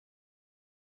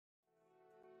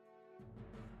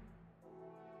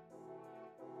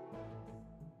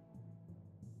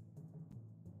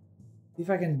 See if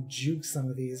I can juke some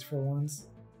of these for once.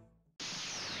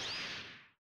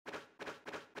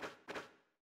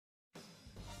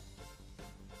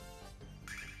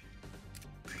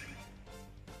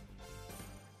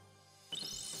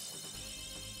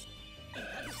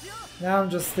 Now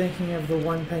I'm just thinking of the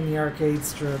 1 penny arcade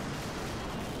strip.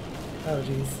 Oh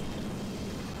jeez.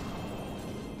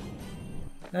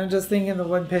 I'm just thinking of the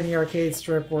 1 penny arcade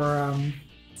strip where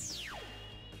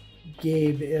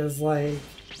Gabe is like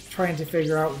trying to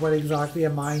figure out what exactly a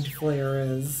mind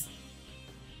flayer is.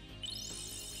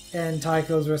 And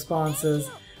Taiko's response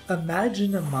is,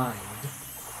 imagine a mind.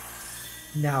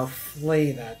 Now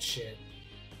flay that shit.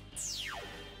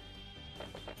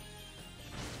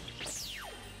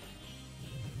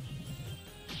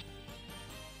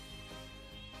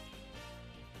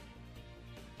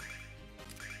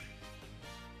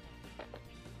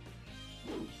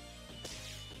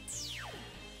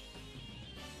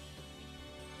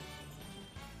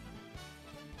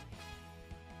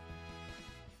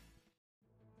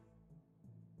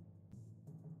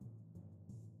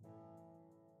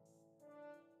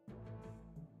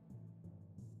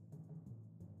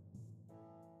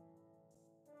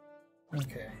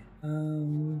 Okay.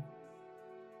 Oh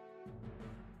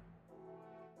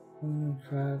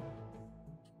crap.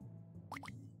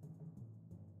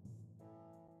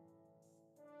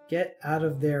 Get out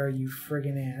of there, you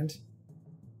friggin' ant.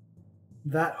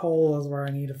 That hole is where I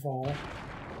need to fall.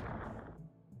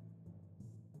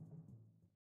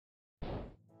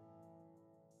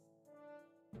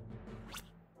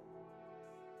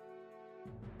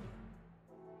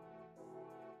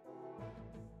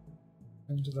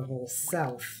 Into the hole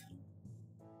south.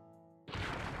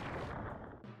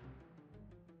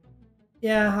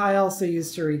 Yeah, I also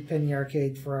used to read Penny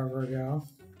Arcade forever ago.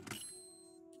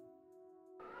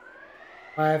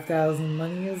 5,000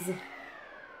 monies.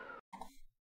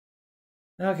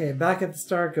 Okay, back at the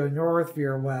start, go north,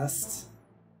 veer west.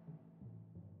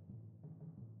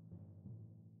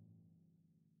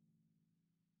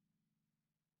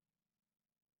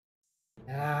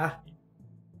 Ah.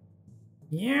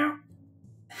 Yeah.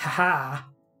 Haha.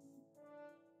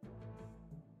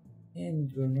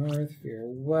 And go north, veer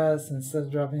west. Instead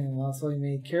of dropping in the lost hole, you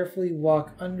may carefully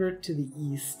walk under it to the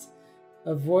east.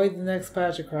 Avoid the next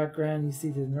patch of cracked ground you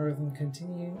see to the north and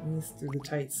continue east through the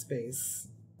tight space.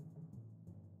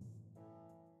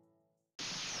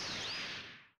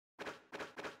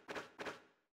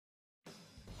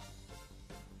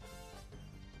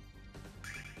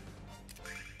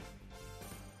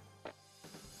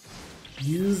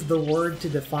 Use the word to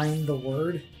define the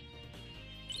word?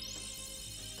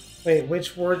 Wait,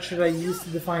 which word should I use to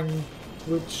define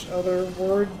which other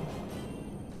word?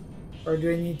 Or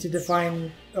do I need to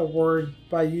define a word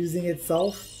by using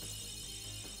itself?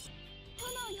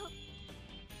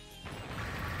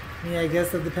 I mean, I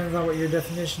guess that depends on what your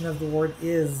definition of the word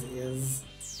is.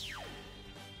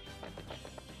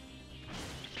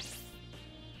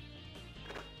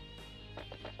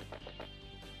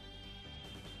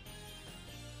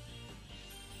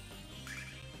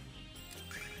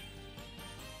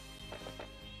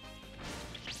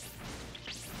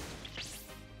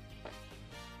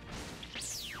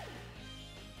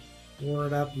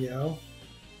 Word up, yo.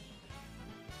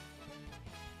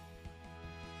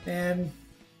 And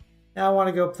now I want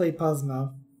to go play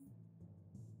Puzzmo.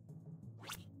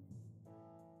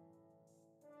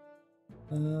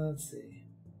 Let's see.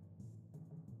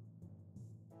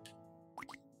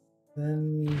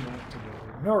 Then we want to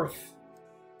go north.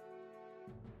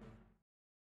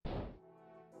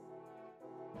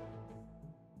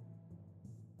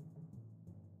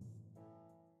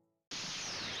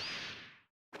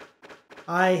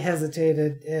 I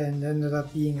hesitated and ended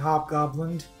up being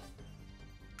hobgoblined.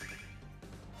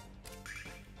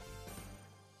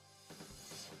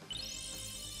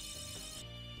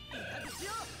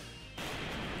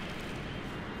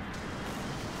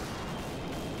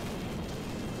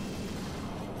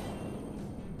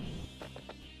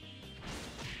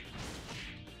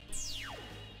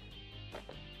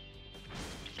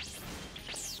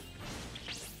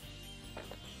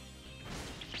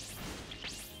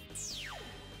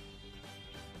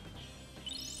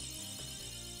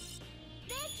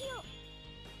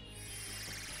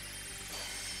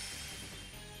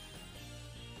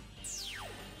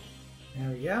 There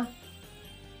we go.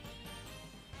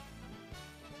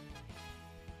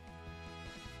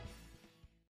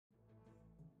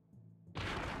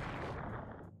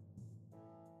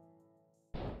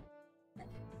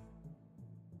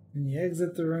 When you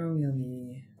exit the room, you'll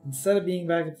be... Instead of being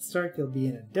back at the start, you'll be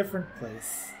in a different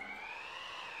place.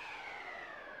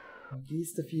 Walk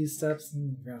east a few steps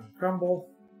and the ground crumble.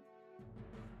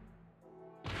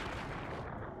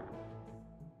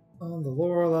 On the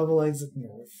lower level, exit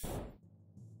north.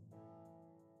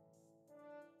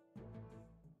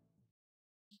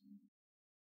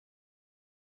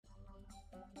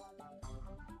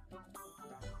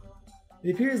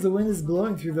 It appears the wind is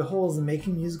blowing through the holes and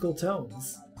making musical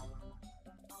tones.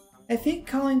 I think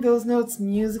calling those notes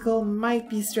musical might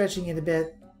be stretching it a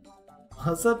bit.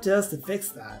 Well, it's up to us to fix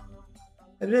that.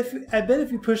 I bet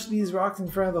if we push these rocks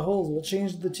in front of the holes, we'll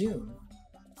change the tune.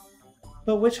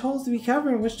 But which holes do we cover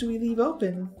and which do we leave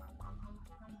open?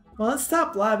 Well, let's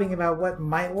stop blabbing about what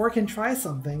might work and try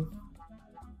something.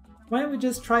 Why don't we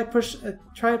just try to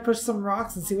push some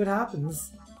rocks and see what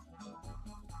happens?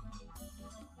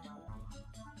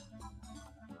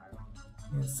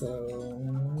 And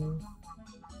so...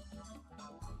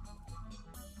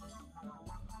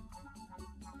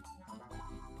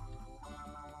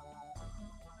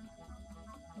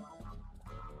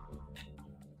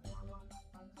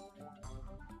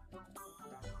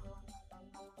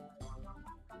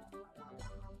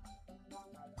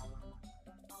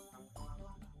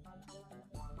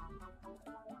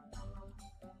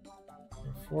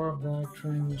 4 black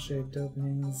triangle-shaped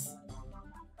openings.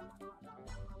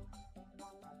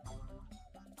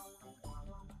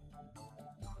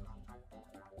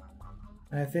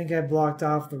 I think I blocked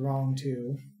off the wrong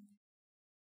 2.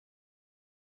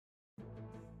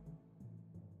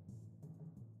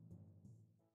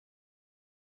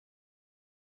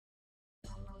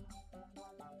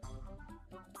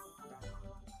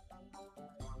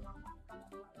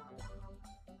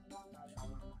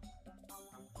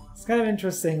 It's kind of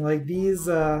interesting, like these,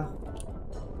 There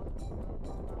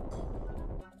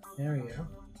we go.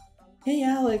 Hey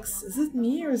Alex, is it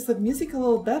me or is the music a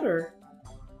little better?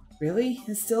 Really?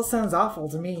 It still sounds awful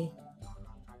to me.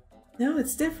 No,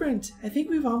 it's different. I think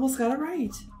we've almost got it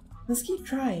right. Let's keep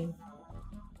trying.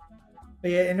 But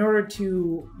yeah, in order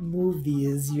to move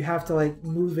these, you have to like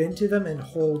move into them and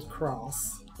hold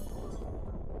cross.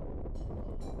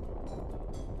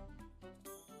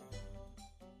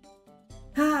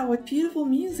 Ah, what beautiful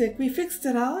music! We fixed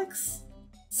it, Alex!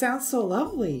 Sounds so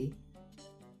lovely.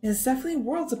 It's definitely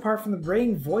worlds apart from the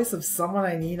braying voice of someone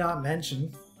I need not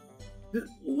mention.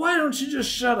 Why don't you just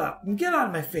shut up and get out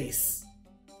of my face?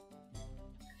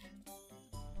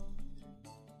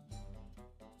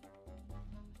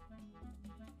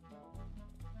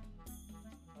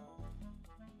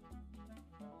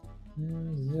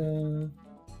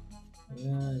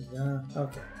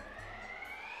 Okay.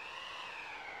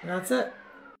 That's it.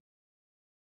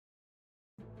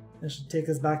 That should take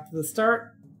us back to the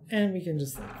start, and we can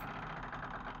just leave.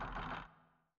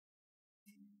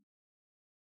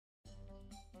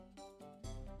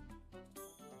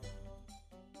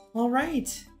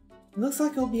 Alright. It looks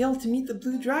like I'll be able to meet the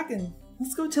blue dragon.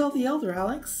 Let's go tell the elder,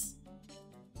 Alex.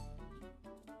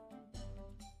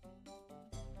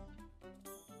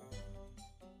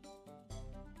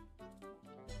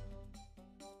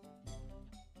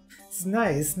 It's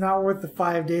nice. Not worth the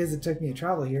 5 days it took me to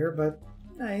travel here, but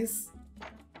nice.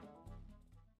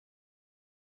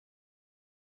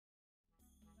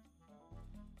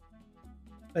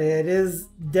 But yeah, it is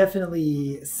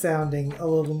definitely sounding a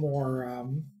little more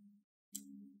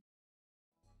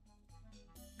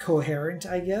coherent,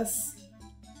 I guess.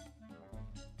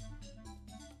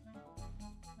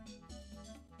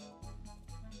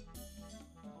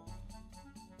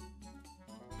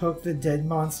 Poke the dead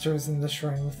monsters in the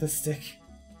shrine with a stick.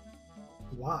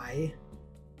 Why?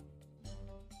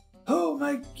 Oh,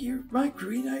 my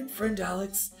green-eyed friend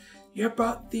Alex, you have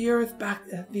brought the earth back,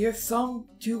 the earth song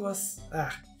to us.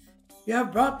 You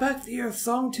have brought back the earth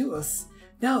song to us.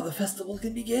 Now the festival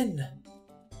can begin.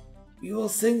 We will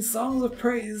sing songs of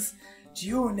praise to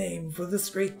your name for this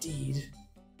great deed.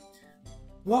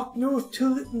 Walk north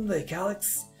to Lyton Lake,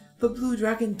 Alex. The Blue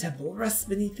Dragon Temple rests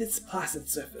beneath its placid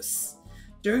surface.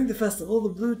 During the festival,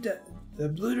 the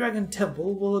Blue Dragon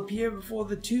Temple will appear before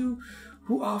the two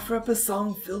who offer up a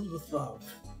song filled with love.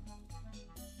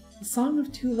 The Song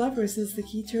of Two Lovers is the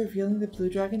key to revealing the Blue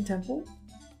Dragon Temple?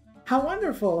 How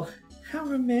wonderful! How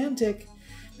romantic!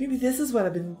 Maybe this is what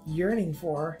I've been yearning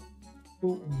for.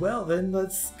 Well then,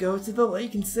 let's go to the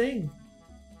lake and sing.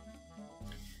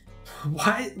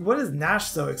 Why? What is Nash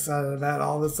so excited about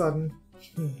all of a sudden?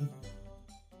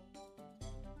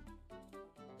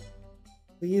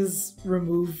 Please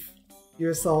remove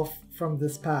yourself from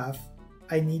this path.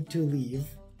 I need to leave.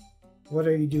 What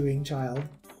are you doing, child?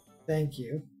 Thank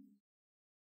you.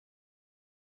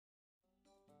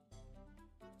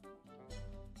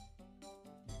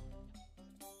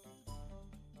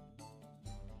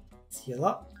 Let's heal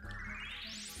up.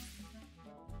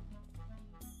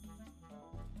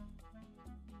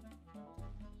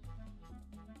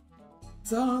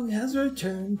 Song has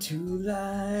returned to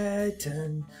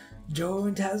Lyton.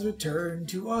 Joy has returned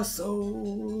to our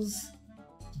souls.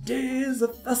 Today is a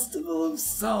festival of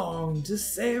song to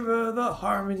savor the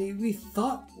harmony we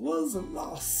thought was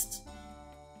lost.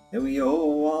 And we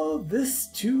owe all this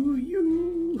to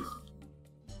you.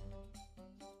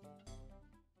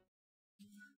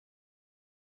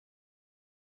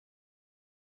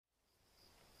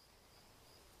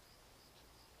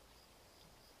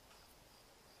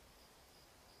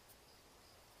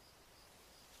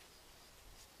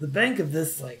 The bank of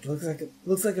this lake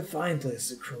looks like a fine place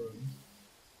to croon.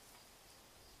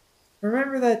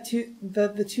 Remember that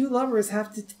the two lovers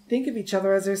have to think of each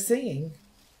other as they're singing.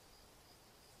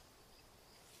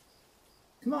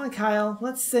 Come on, Kyle,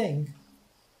 let's sing.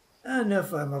 I don't know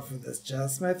if I'm up for this,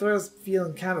 Jess. My throat's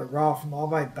feeling kind of raw from all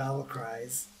my battle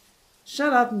cries.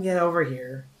 Shut up and get over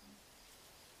here.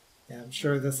 Yeah, I'm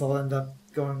sure this will end up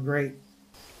going great.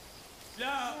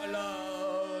 La, la.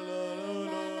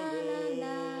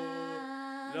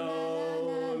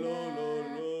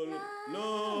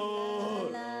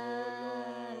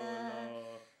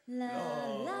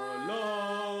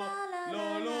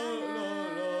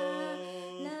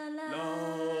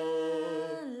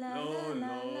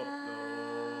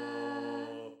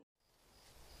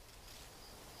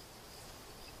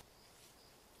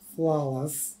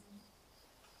 Flawless.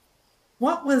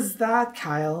 What was that,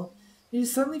 Kyle? Did you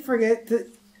suddenly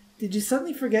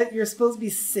forget you're supposed to be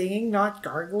singing, not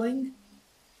gargling?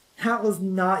 That was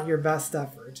not your best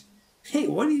effort. Hey,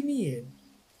 what do you mean?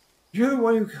 You're the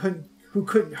one who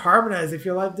couldn't harmonize if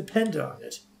your life depended on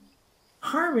it.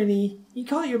 Harmony? You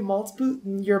call your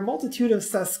multitude of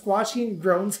Sasquatchian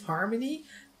groans harmony?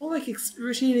 More like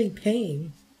excruciating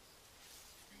pain.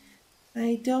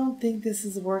 I don't think this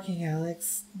is working,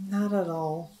 Alex. Not at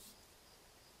all.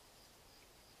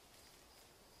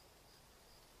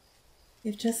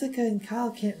 If Jessica and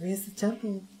Kyle can't raise the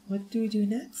temple, what do we do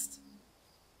next?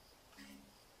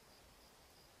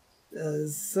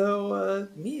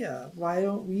 Mia, why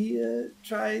don't we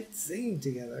try singing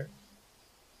together?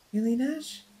 Really,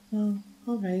 Nash? Well,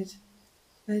 alright.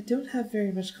 I don't have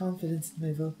very much confidence in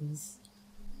my vocals.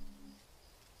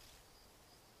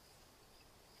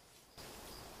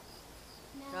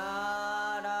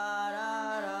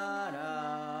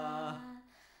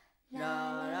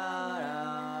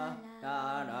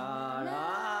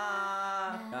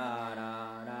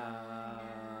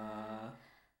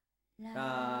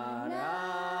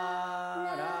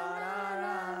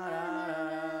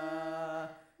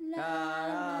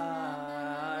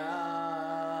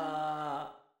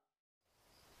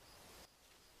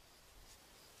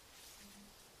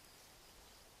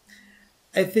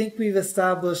 I think we've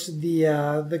established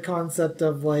the concept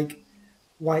of like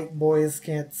white boys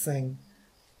can't sing.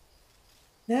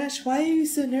 Nash, why are you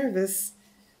so nervous?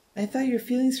 I thought your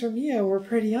feelings for Mia were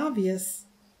pretty obvious.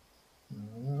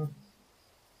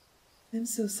 I'm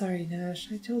so sorry, Nash.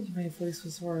 I told you my voice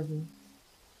was horrible.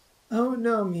 Oh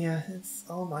no, Mia. It's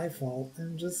all my fault.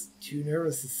 I'm just too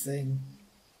nervous to sing.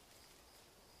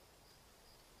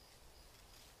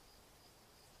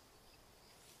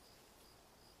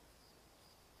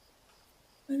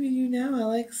 What do we do now,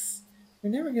 Alex? We're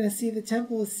never going to see the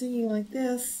temple with singing like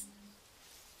this.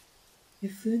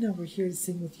 If Luna were here to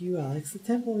sing with you, Alex, the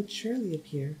temple would surely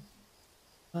appear.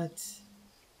 But...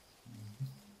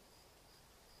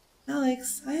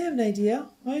 Alex, I have an idea.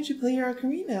 Why don't you play your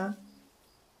ocarina?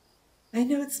 I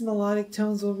know its melodic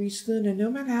tones will reach Luna no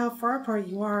matter how far apart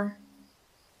you are.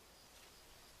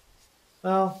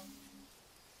 Well...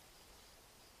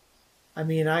 I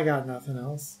mean, I got nothing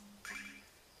else.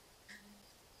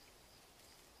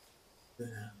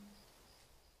 Luna.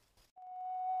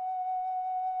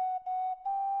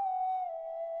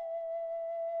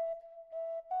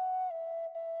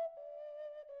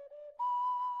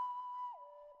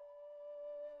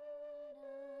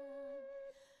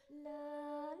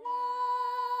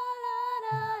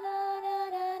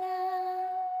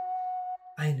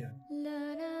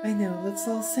 I know, let's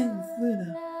all sing with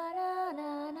Luna.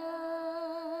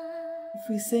 If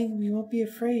we sing, we won't be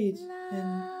afraid,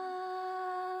 and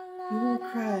we won't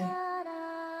cry.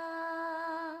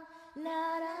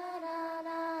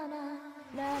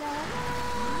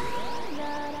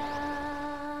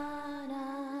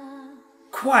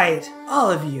 Quiet, all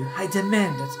of you, I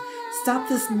demand it. Stop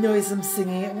this noisome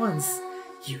singing at once,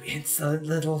 you insolent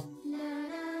little...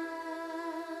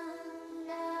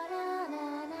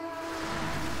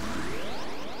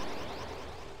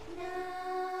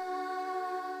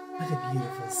 What a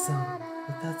beautiful song,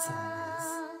 but that's all it is.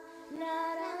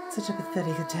 Such a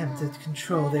pathetic attempt to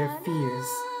control their fears.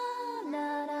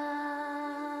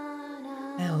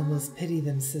 I almost pity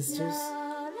them, sisters.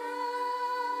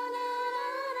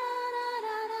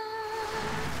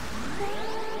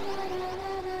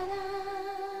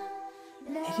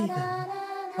 Pity them?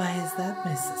 Why is that,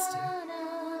 my sister?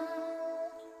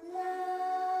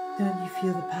 Don't you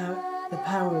feel the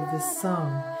power of this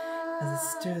song as it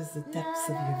stirs the depths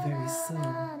of your very soul,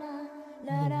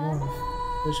 and the warmth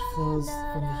which flows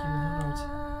from the human heart?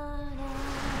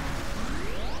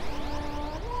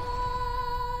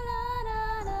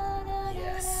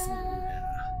 Yes, Luna.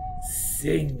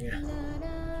 Sing!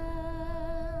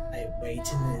 I wait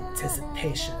in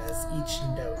anticipation as each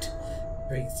note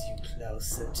brings you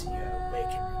closer to your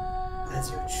awakening as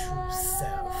your true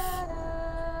self.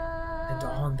 And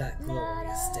on that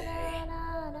glorious day,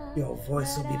 your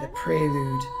voice will be the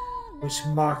prelude which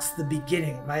marks the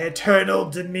beginning of my eternal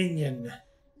dominion.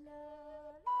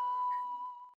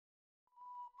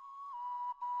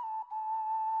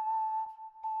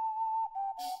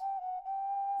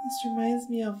 This reminds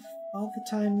me of all the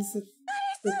times that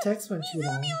the text went too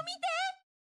long.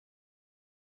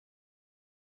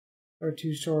 Or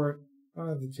too short. One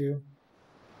of the two.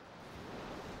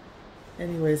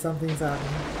 Anyway, something's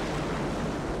happening.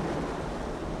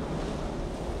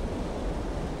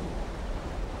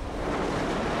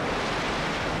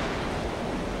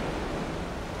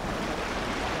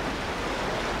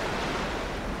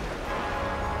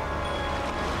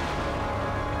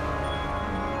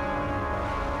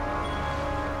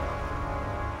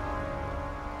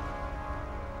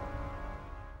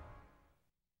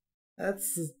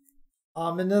 That's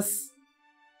ominous.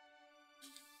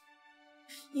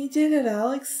 You did it,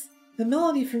 Alex. The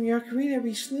melody from your ocarina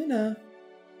reached Luna.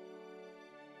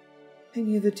 I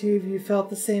knew the two of you felt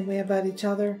the same way about each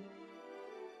other.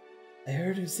 I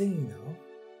heard her singing, though,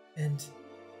 and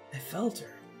I felt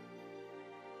her.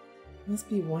 It must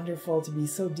be wonderful to be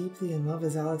so deeply in love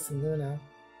as Alex and Luna.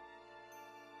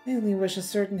 I only wish a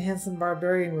certain handsome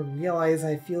barbarian would realize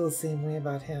I feel the same way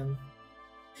about him.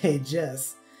 Hey,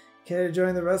 Jess, care to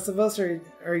join the rest of us, or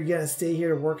are you gonna stay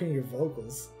here to work on your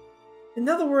vocals?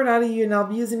 Another word out of you, and I'll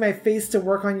be using my face to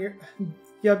work on your...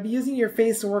 I'll be using your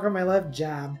face to work on my left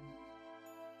jab.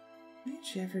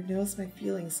 Didn't you ever notice my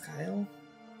feelings, Kyle?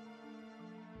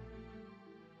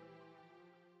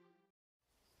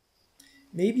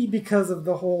 Maybe because of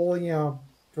the whole, you know,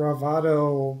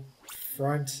 bravado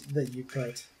front that you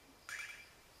put.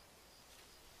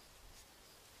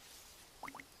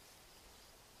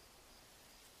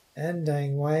 And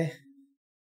dang, why?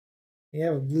 We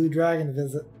have a blue dragon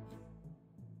visit.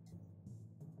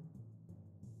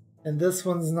 And this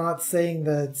one's not saying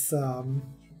that it's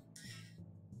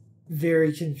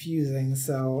very confusing,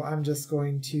 so I'm just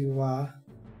going to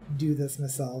do this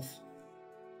myself.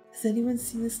 Has anyone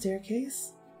seen the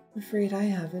staircase? I'm afraid I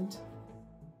haven't.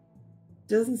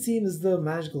 Doesn't seem as though a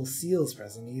magical seal is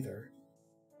present either.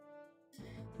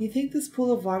 You think this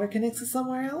pool of water connects to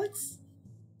somewhere, Alex?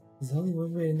 There's only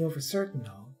one way to know for certain,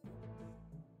 though.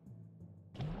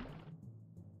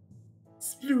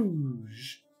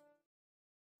 Splooge!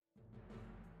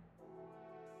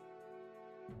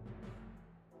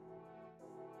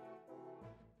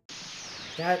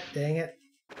 God dang it.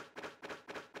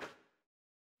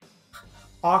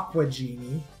 Aqua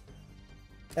Genie.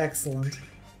 Excellent.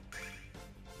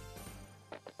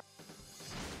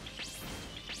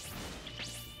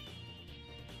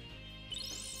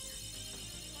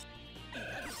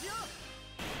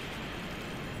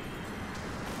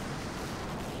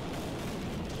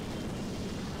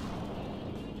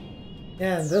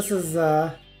 And this is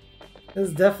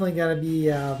definitely gonna be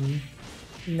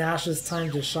Nash's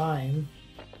time to shine.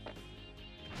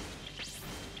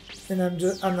 And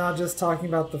I'm not just talking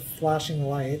about the flashing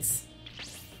lights.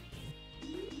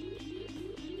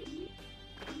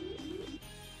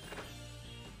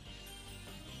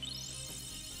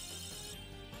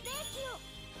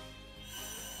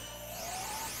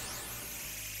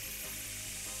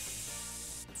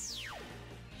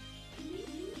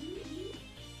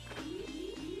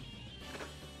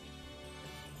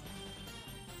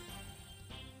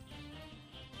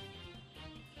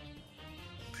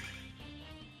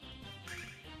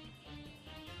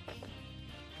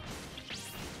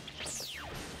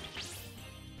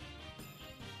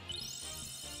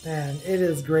 Man, it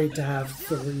is great to have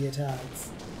 3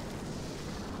 attacks.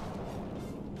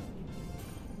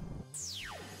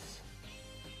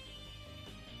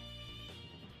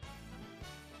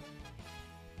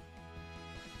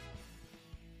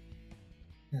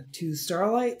 Got 2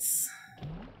 starlights.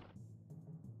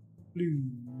 Blue.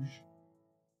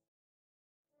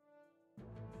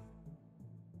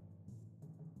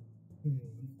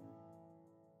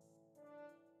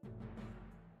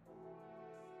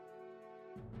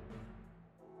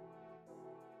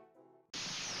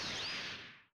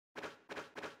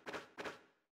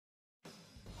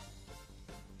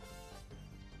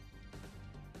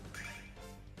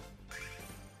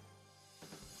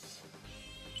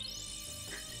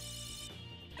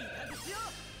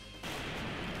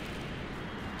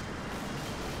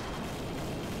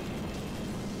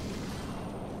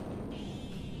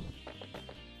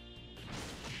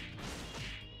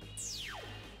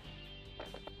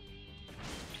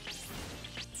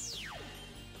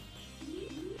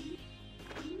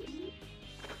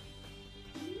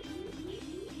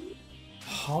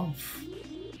 Humph.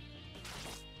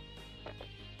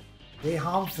 They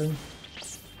humphin'.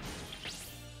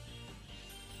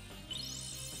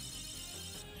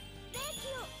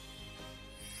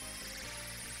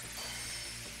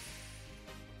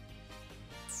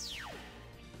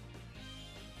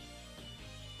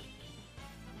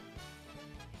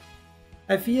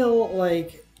 I feel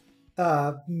like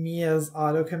Mia's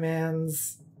auto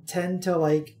commands tend to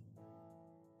like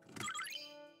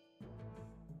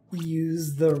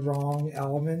use the wrong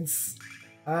elements.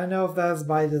 I don't know if that's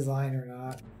by design or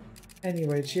not.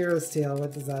 Anyway, Chiro's tail,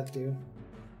 what does that do?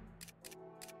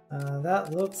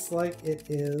 That looks like it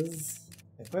is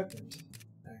equipment,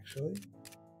 actually.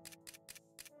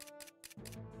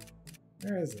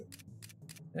 Where is it?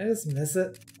 Did I just miss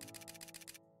it?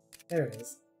 There it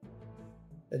is.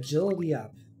 Agility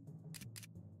up.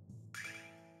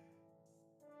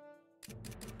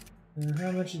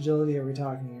 How much agility are we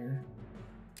talking here?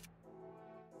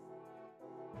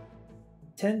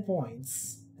 10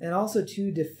 points. And also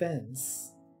 2 defense.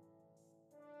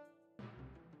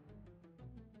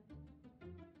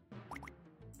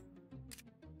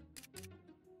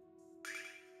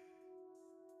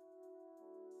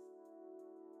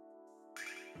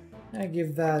 I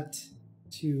give that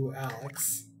to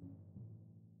Alex.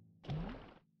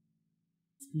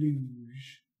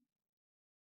 Luge.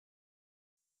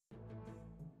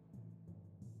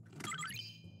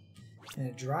 And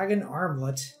a dragon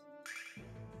armlet.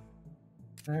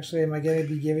 Actually, am I going to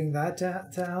be giving that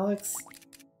to Alex?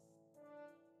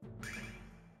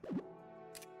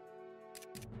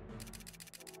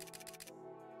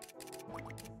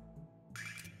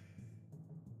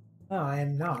 Oh, I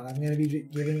am not. I'm going to be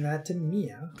giving that to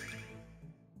Mia.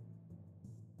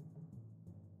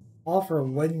 All for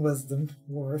 1 wisdom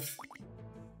worth.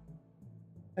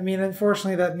 I mean,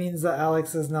 unfortunately, that means that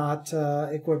Alex is not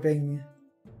equipping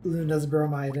Luna's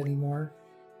bromide anymore.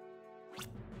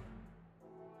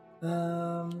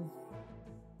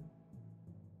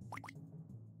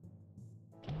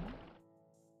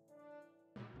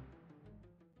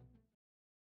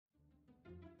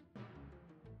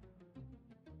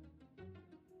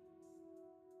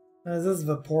 Is this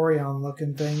Vaporeon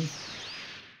looking thing?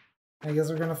 I guess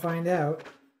we're gonna find out.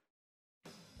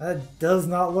 That does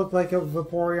not look like a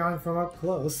Vaporeon from up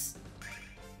close.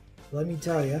 Let me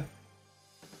tell you.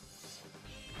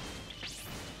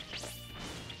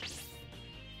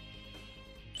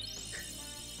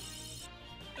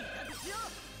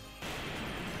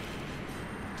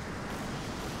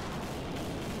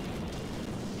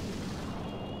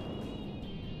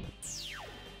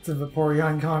 It's a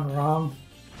Vaporeon gone wrong.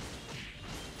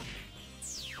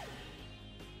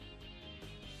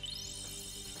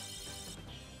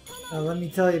 Let me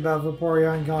tell you about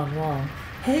Vaporeon gone wrong.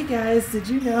 Hey guys, did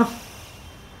you know?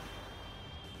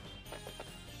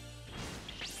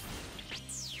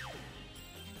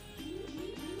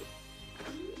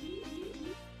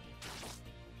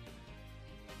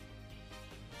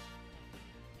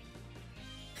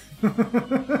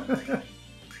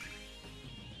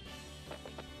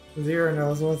 Zero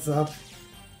knows what's up.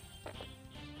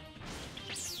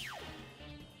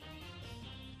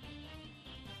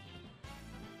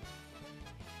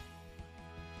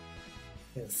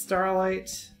 Yeah,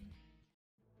 Starlight.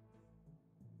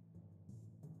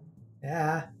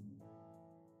 Yeah.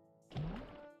 The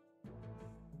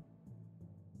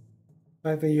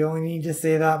fact that you only need to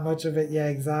say that much of it, yeah,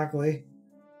 exactly.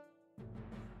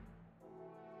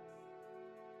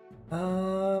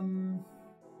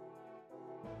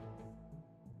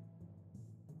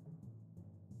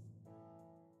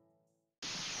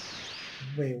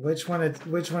 Wait, which one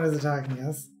is attacking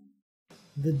us?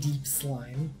 The deep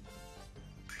slime.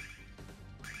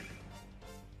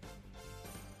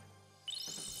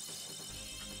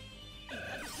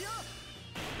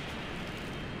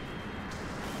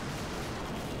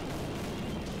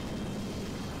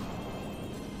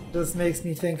 This makes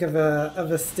me think of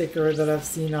a sticker that I've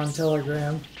seen on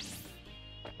Telegram.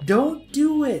 Don't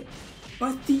do it!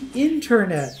 But the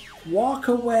internet! Walk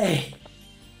away!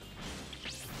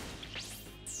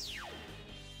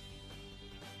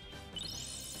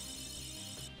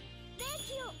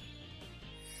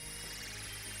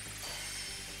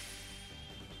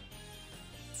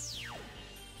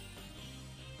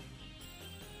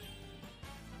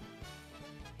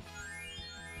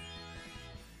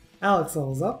 Alex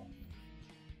levels up.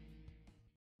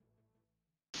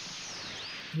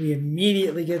 We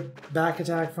immediately get back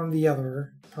attack from the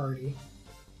other party.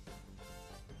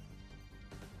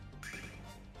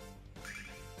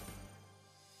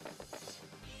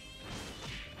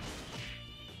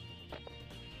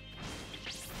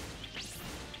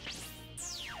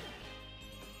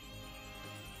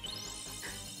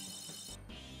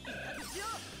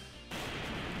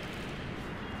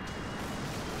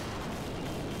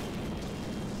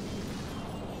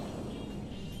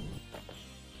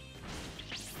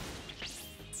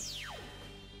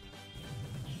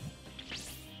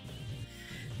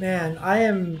 Man, I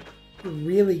am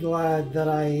really glad that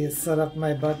I set up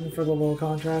my button for the low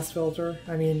contrast filter.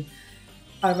 I mean,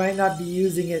 I might not be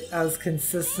using it as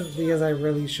consistently as I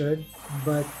really should,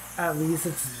 but at least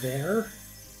it's there.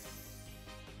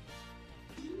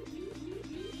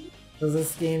 Because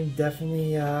this game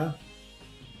definitely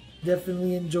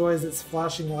enjoys its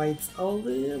flashing lights a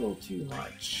little too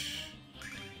much.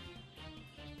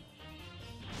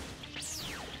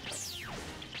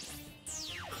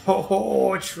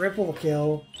 Oh, triple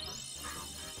kill.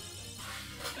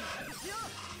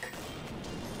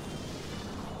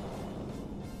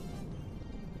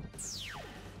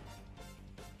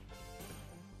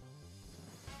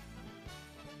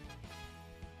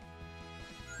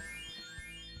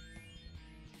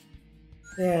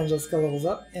 And Jessica levels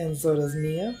up, and so does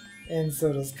Mia, and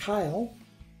so does Kyle,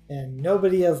 and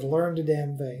nobody has learned a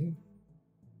damn thing.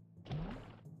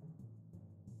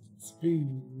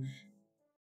 Splooge.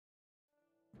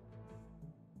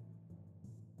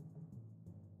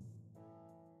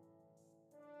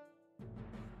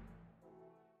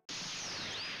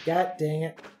 God dang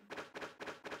it.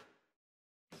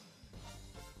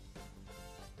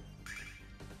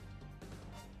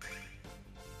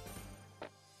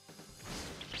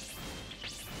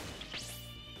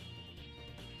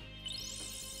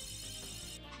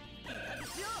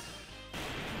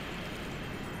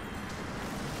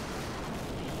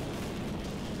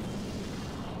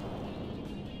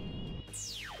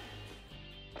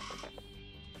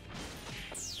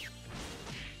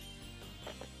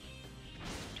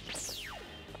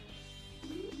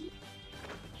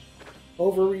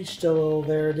 Overreached a little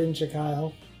there, didn't you,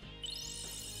 Kyle?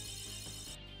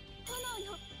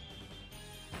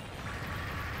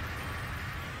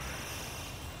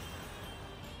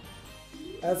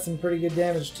 That's some pretty good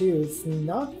damage too. It's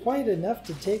not quite enough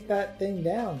to take that thing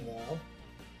down though.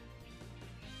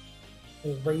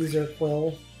 The Razor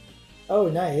Quill. Oh,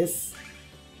 nice.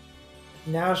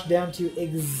 Nash down to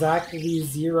exactly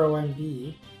 0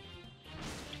 MP.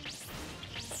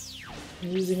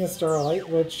 Using a Starlight,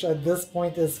 which at this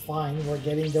point is fine. We're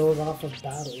getting those off of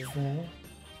battles now.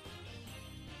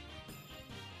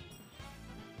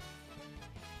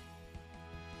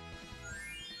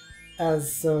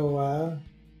 As so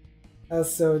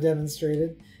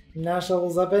demonstrated. Nash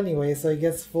levels up anyway, so he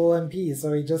gets full MP,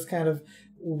 so he just kind of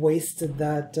wasted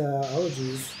that, oh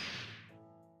geez.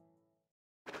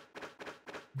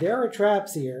 There are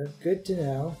traps here, good to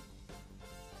know.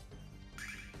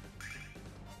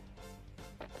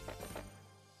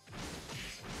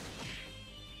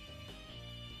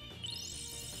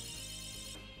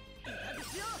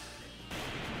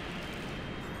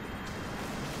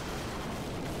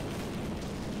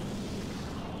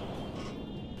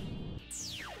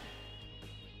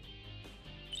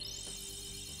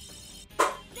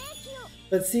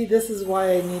 But see, this is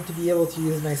why I need to be able to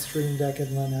use my Stream Deck in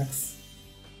Linux.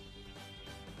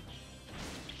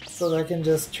 So that I can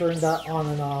just turn that on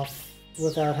and off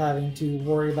without having to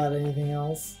worry about anything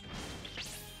else.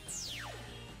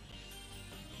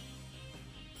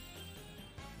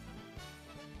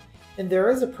 And there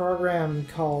is a program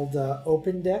called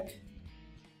Open Deck,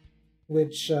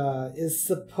 which is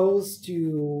supposed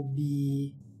to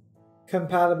be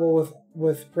compatible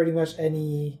with pretty much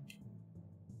any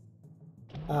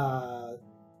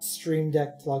Stream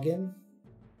Deck plugin.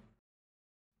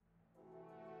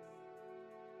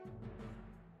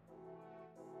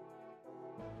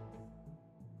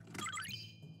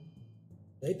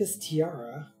 Lapis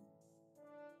Tiara.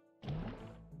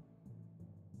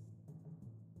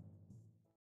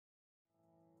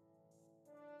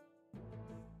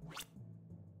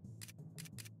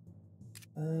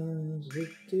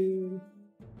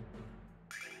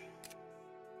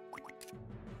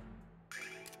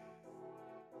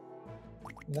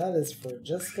 That is for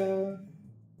Jessica.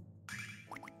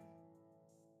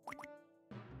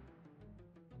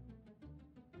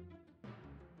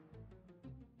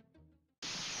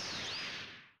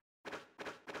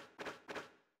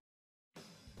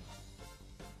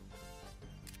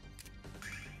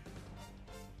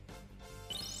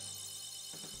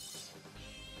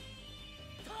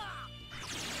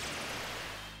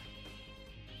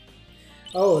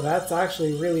 Oh, that's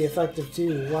actually really effective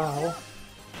too. Wow.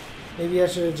 Maybe I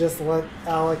should have just let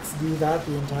Alex do that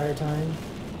the entire time.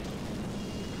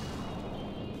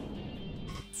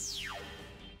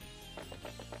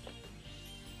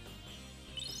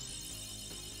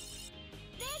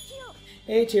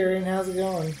 Hey Tyrion, how's it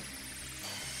going?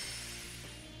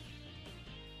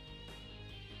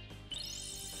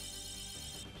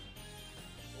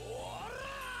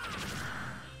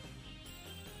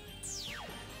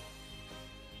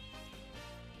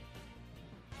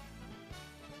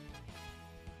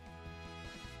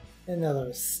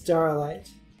 Another Starlight.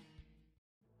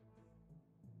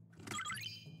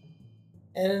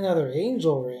 And another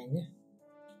Angel Ring.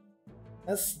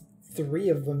 That's 3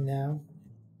 of them now.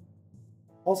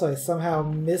 Also, I somehow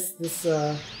missed this,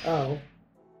 oh.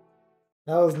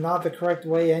 That was not the correct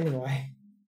way anyway.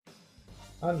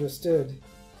 Understood.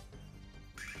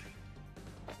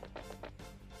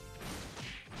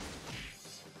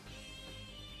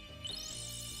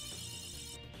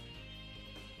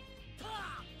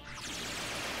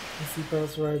 See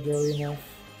parts where I early enough.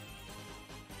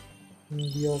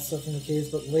 The old stuff in the case,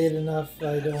 but late enough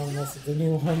I don't want to mess with the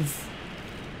new ones.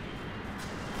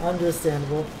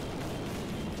 Understandable.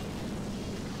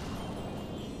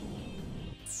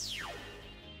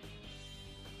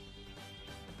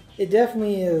 it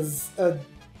definitely is a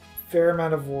fair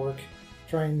amount of work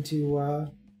trying to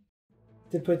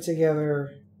put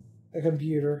together a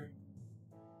computer.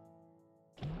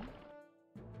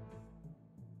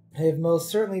 I have most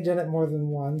certainly done it more than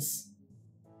once.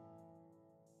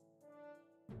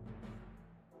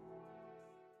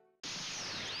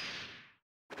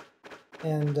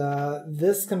 And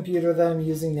this computer that I'm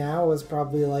using now is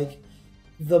probably like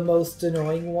the most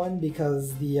annoying one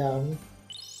because the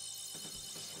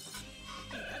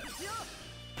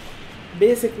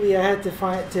basically I had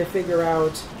to figure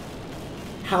out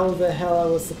how the hell I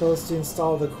was supposed to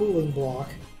install the cooling block.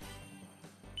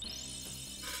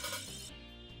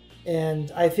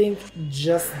 And I think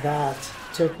just that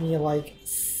took me like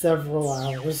several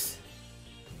hours.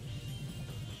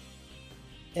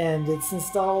 And it's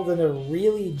installed in a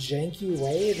really janky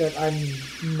way that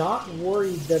I'm not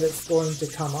worried that it's going to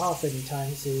come off anytime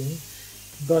soon,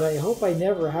 but I hope I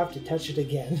never have to touch it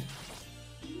again.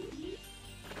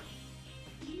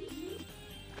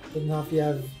 But not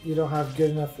if you don't have good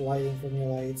enough lighting from your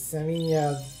lights. I mean,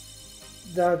 yeah,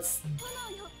 that's...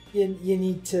 You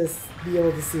need to be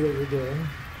able to see what you're doing.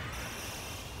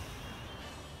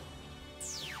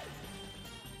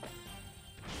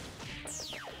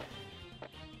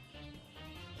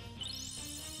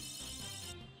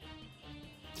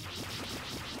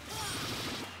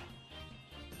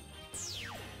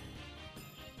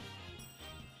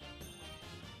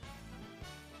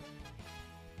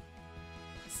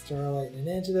 Starlight and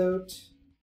an antidote.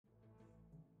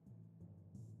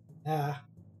 Ah.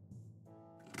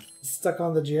 Stuck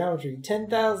on the geometry.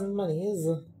 10,000 monies.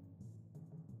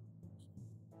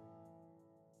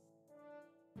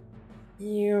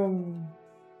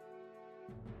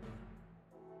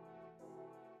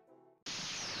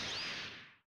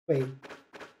 Wait.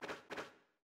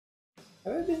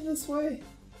 Have I been this way?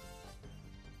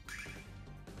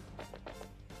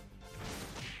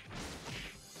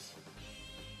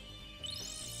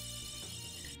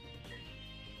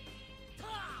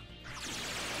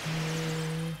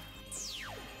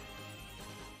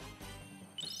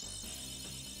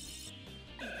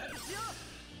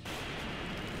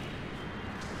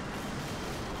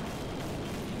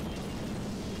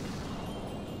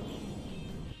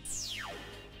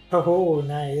 Oh,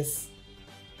 nice.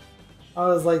 I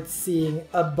was like seeing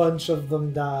a bunch of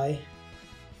them die.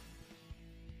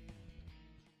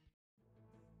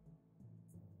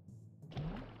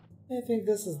 I think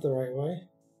this is the right way.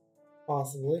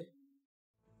 Possibly.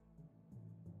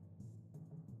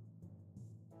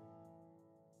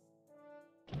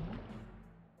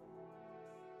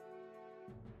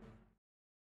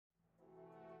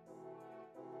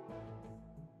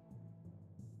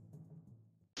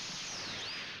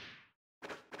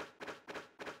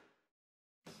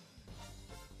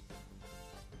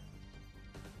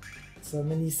 So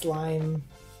many slime.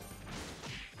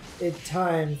 It's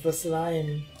time for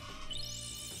slime.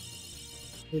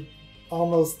 You'd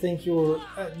almost think you were.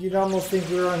 You'd almost think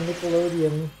we were on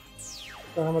Nickelodeon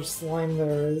for how much slime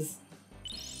there is.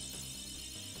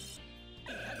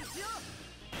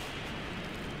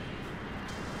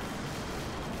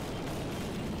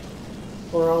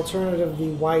 Or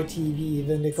alternatively, YTV,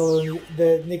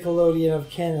 the Nickelodeon of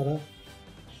Canada.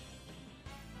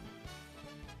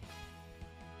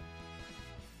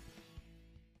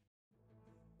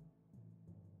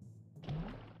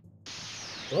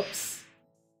 Whoops.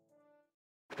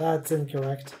 That's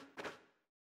incorrect.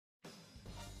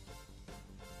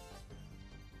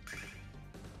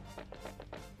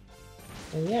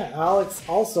 And yeah, Alex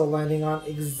also landing on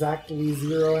exactly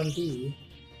 0 MP.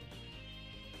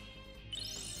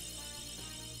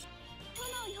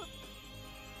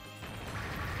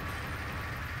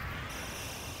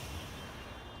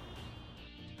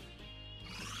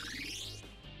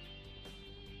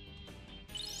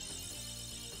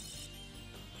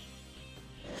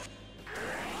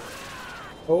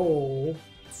 Oh,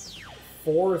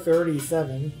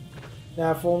 437.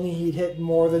 Now if only he'd hit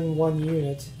more than one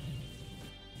unit.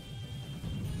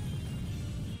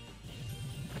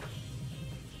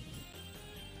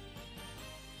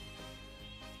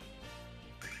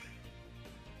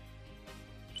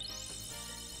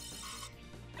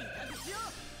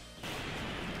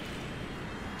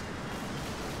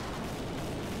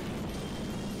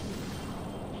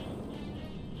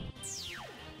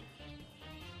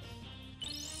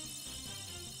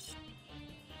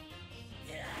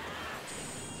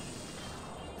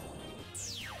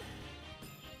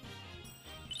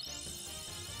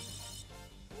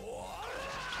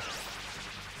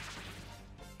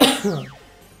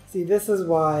 See, this is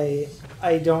why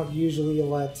I don't usually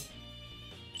let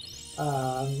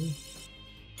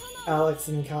Alex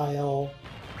and Kyle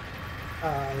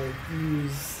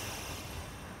use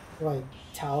like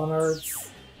talent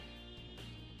arts.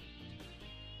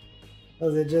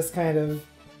 Because they just kind of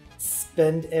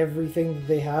spend everything that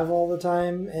they have all the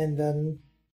time and then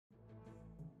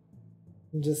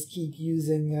just keep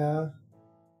using a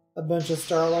bunch of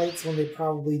starlights when they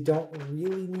probably don't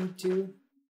really need to.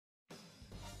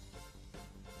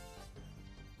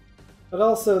 But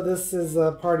also, this is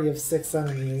a party of 6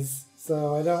 enemies,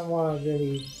 so I don't want to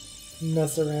really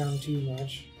mess around too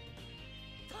much.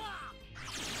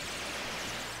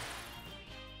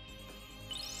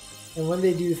 And when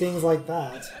they do things like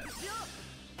that,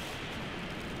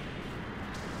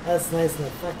 that's nice and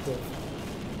effective.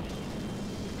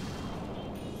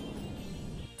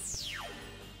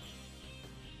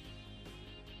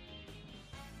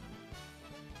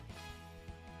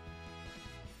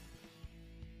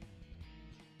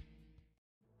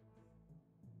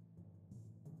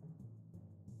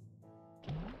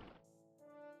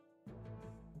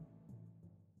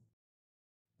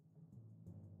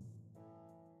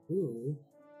 Ooh.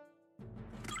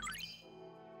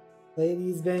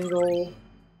 Ladies Bangle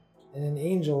and an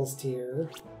Angel's Tear.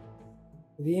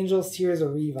 The Angel's Tear is a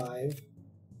revive.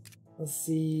 Let's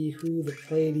see who the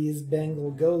Pleiades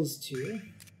Bangle goes to.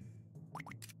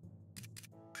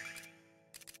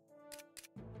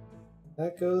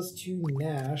 That goes to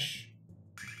Nash.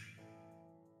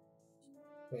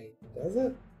 Wait, does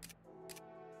it?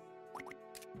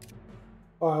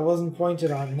 Oh, I wasn't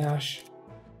pointed on Nash.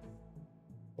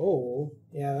 Oh,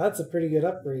 yeah, that's a pretty good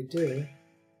upgrade too.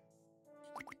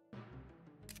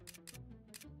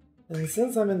 And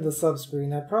since I'm in the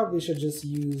subscreen, I probably should just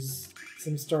use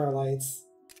some starlights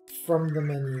from the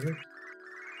menu.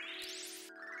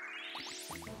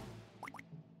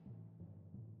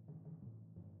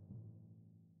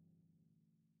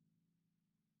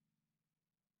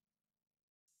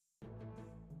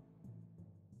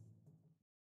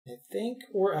 I think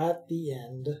we're at the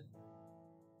end.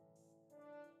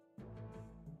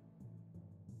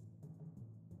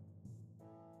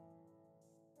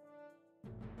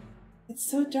 It's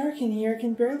so dark in here, I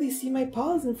can barely see my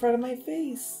paws in front of my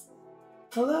face.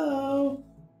 Hello?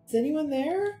 Is anyone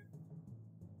there?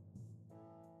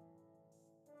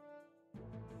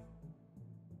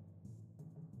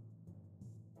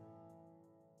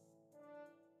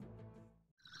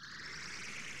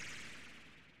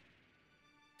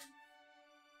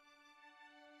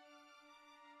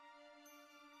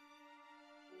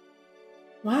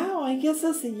 Wow, I guess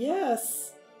that's a yes.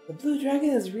 The blue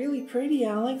dragon is really pretty,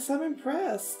 Alex. I'm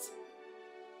impressed.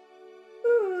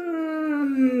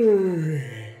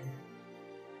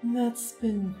 That's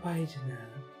been quite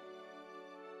enough.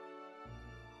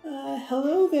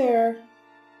 Hello there.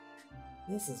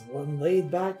 This is one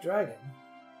laid-back dragon.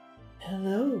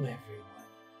 Hello, everyone.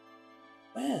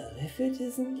 Well, if it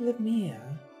isn't Lamia,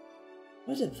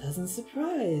 what a pleasant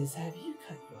surprise. Have you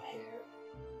cut your hair?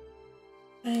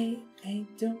 I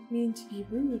don't mean to be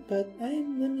rude, but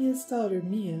I'm Lamia's daughter,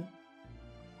 Mia.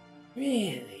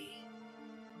 Really?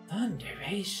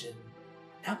 Thunderation.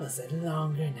 That was a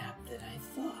longer nap than I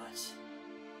thought.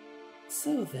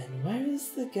 So then, where is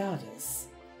the goddess?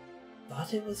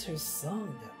 Thought it was her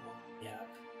song that woke me up.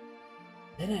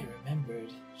 Then I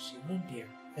remembered she wouldn't be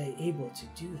able to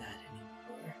do that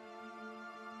anymore.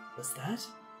 Was that?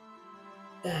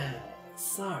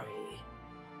 Sorry.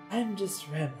 I'm just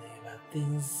rambling about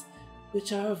things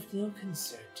which are of no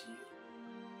concern to you.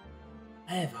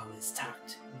 I have always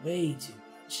talked way too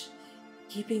much.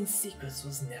 Keeping secrets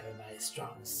was never my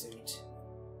strong suit.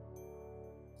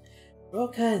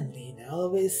 Roka and Lena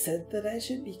always said that I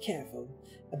should be careful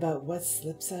about what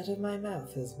slips out of my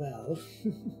mouth as well.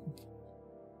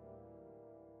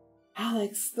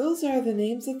 Alex, those are the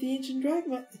names of the ancient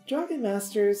dragon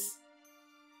masters.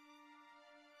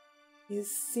 He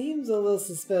seems a little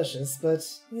suspicious, but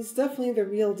he's definitely the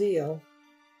real deal.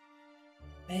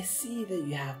 I see that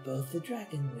you have both the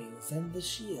dragon wings and the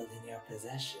shield in your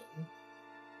possession.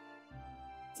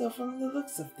 So from the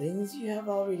looks of things, you have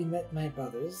already met my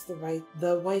brothers, the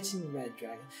white and red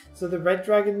dragon. So the red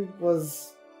dragon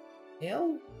was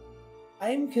male?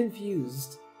 I'm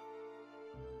confused.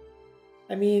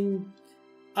 I mean,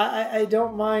 I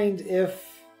don't mind if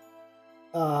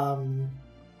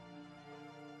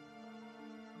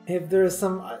there's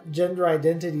some gender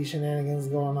identity shenanigans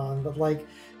going on, but like,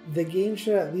 the game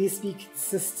should at least be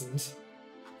consistent.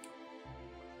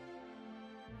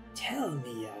 Tell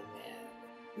me, young man,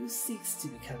 who seeks to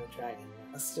become a dragon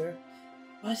master?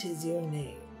 What is your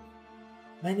name?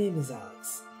 My name is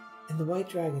Alex, and the white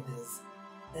dragon is...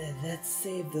 let's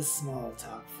save the small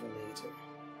talk for later.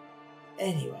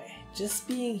 Anyway, just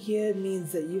being here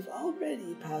means that you've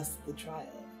already passed the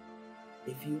trial.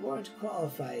 If you weren't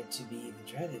qualified to be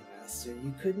the Dragon Master,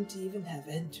 you couldn't even have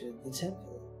entered the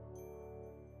temple.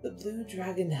 The blue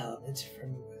dragon helmet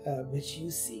from which you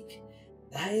seek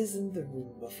lies in the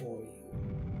room before you.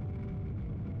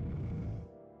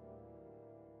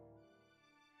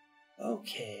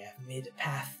 Okay, I've made a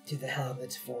path to the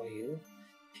helmet for you.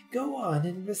 Go on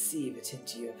and receive it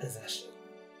into your possession.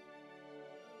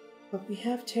 But we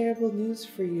have terrible news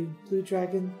for you, Blue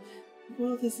Dragon. The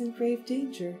world is in grave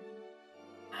danger.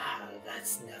 Ah,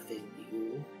 that's nothing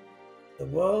new. The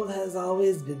world has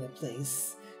always been a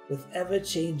place with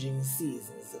ever-changing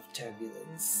seasons of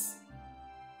turbulence.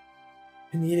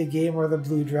 I need a game where the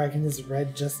Blue Dragon is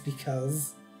red just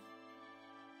because.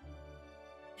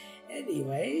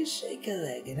 Anyway, shake a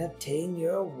leg and obtain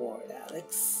your award,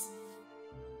 Alex.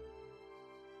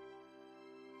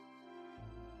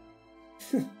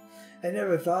 I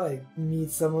never thought I'd meet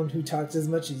someone who talked as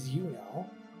much as you know.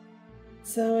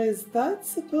 So is that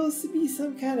supposed to be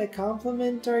some kind of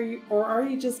compliment, or are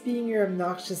you just being your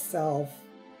obnoxious self?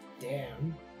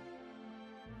 Damn.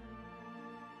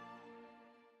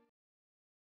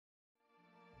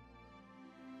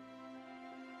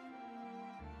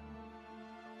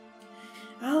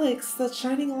 Alex, that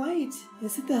shining light,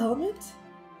 is it the helmet?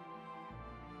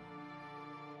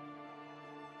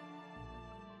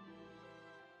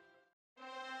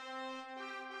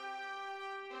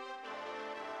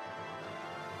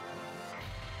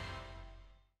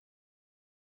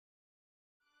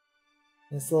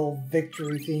 This little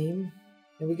victory theme.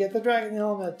 And we get the dragon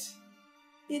helmet.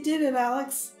 You did it,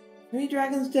 Alex! 3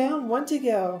 dragons down, 1 to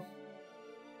go.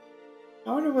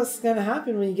 I wonder what's gonna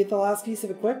happen when you get the last piece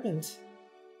of equipment.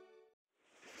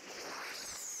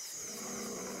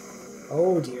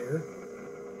 Oh dear.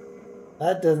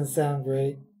 That doesn't sound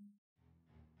great.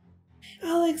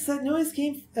 Alex, that noise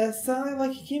sounded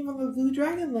like it came from the Blue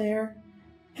Dragon lair.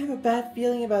 I have a bad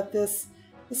feeling about this.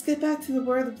 Let's get back to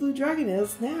where the Blue Dragon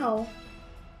is, now.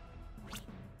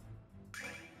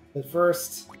 But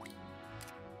first,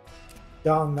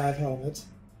 don that helmet.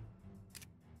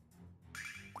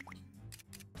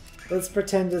 Let's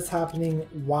pretend it's happening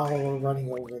while we're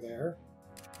running over there.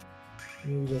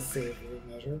 Maybe just save for good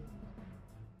measure.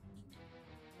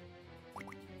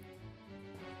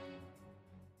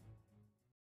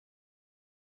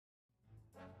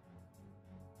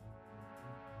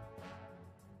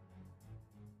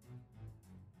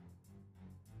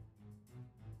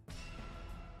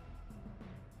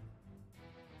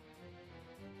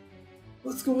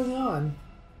 What's going on?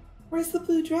 Where's the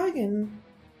Blue Dragon?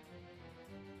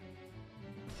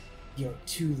 You're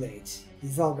too late.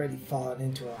 He's already fallen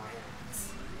into our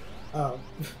hands. Oh.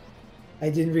 I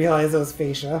didn't realize it was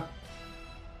Facia.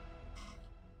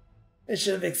 I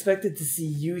should have expected to see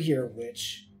you here,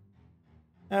 witch.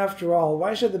 After all,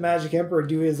 why should the Magic Emperor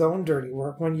do his own dirty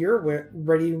work when you're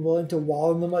ready and willing to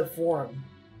wallow in the mud for him?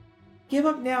 Give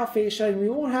up now, Facia, and we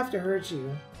won't have to hurt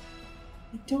you.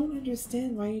 I don't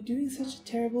understand why you're doing such a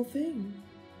terrible thing.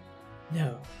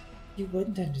 No, you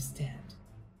wouldn't understand.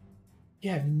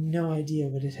 You have no idea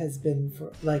what it has been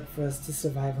like for us to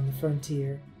survive on the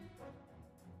frontier.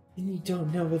 And you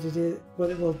don't know what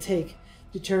it will take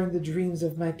to turn the dreams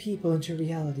of my people into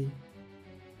reality.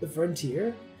 The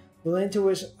frontier? The land to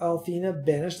which Althena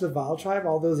banished the Vile tribe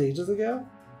all those ages ago?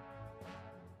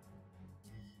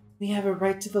 We have a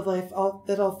right to the life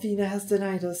that Althena has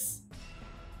denied us.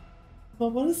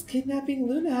 But what does kidnapping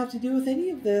Luna have to do with any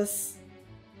of this?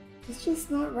 It's just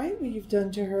not right what you've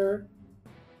done to her.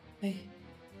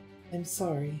 I'm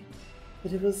sorry,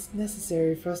 but it was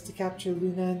necessary for us to capture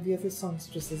Luna and the other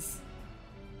songstresses.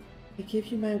 I give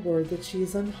you my word that she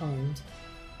is unharmed,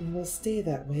 and will stay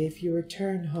that way if you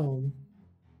return home.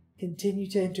 Continue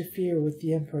to interfere with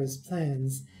the Emperor's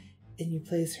plans, and you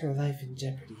place her life in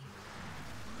jeopardy.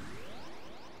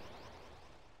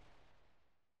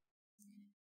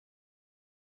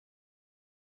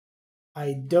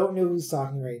 I don't know who's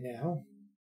talking right now.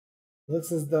 It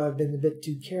looks as though I've been a bit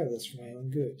too careless for my own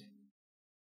good.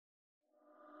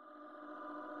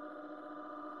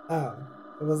 Oh,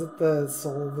 was it the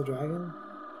soul of the dragon?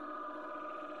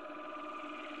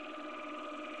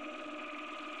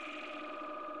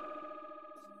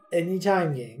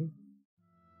 Anytime game.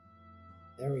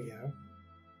 There we go.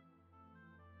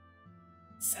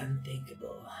 It's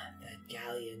unthinkable that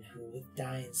Galleon, who with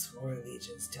dying swore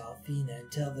allegiance to Althena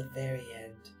until the very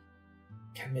end,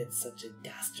 commits such a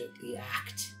dastardly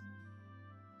act.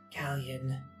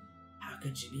 Galleon, how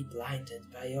could you be blinded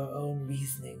by your own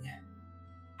reasoning?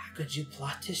 How could you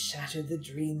plot to shatter the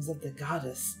dreams of the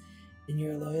goddess in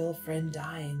your loyal friend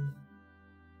dying?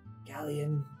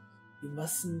 Galleon, you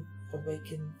mustn't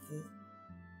awaken the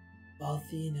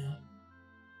Balthina.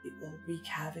 It will wreak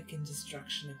havoc and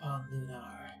destruction upon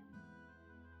Lunar.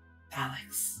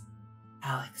 Alex,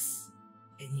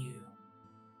 can you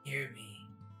hear me?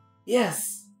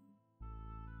 Yes!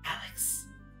 Alex,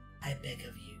 I beg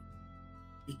of you,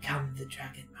 become the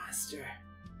Dragon Master.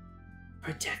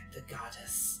 Protect the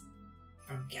goddess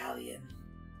from Galleon.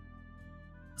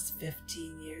 It was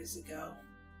 15 years ago.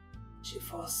 She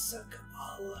forsook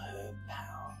all her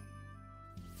power.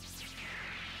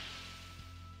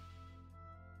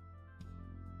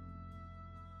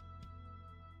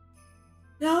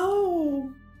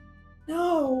 No!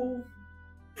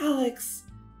 Alex,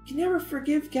 you can never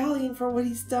forgive Galleon for what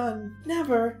he's done.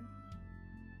 Never!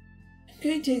 I'm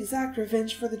going to exact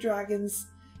revenge for the dragons,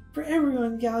 for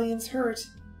everyone Galleon's hurt.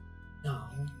 No.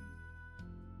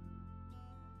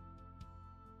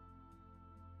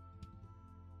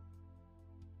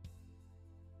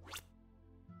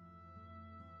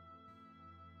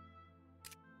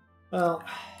 Well,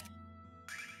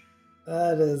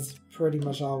 that is pretty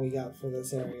much all we got for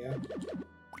this area.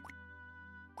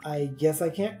 I guess I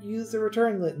can't use the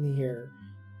return litany here.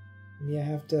 Maybe I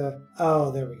have to...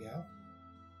 Oh, there we go.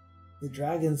 The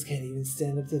dragons can't even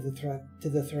stand up to the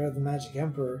threat of the Magic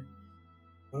Emperor.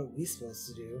 What are we supposed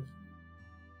to do?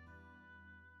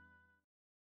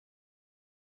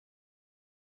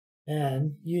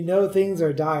 And you know things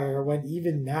are dire when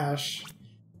even Nash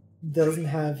doesn't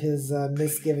have his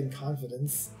misgiven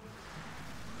confidence.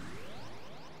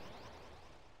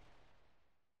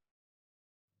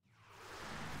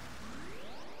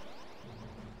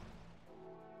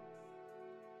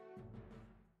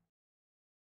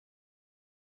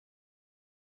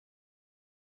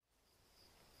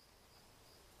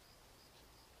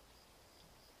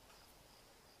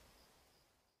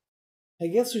 I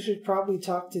guess we should probably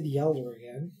talk to the Elder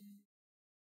again.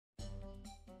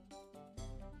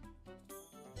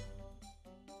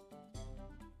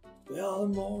 We all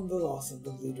mourn the loss of the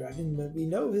Blue Dragon, but we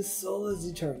know his soul is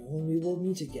eternal, and we will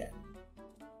meet again.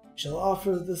 We shall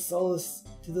offer solace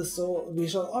to the soul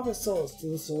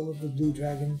of the Blue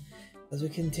Dragon as we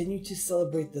continue to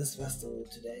celebrate this festival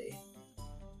today.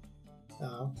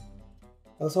 Oh.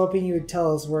 I was hoping you would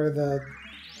tell us where the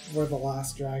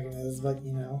last dragon is, but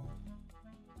you know.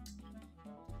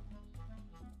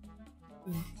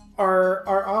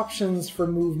 Our options for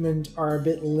movement are a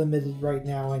bit limited right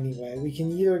now anyway. We can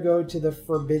either go to the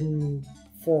Forbidden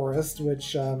Forest,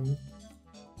 which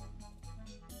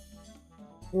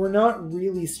we're not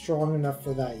really strong enough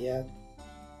for that yet.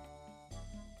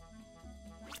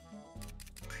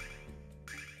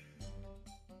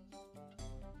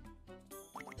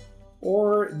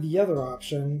 Or the other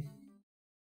option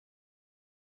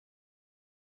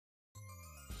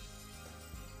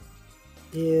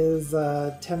is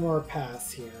Temor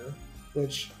Pass here,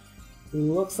 which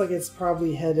looks like it's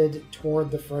probably headed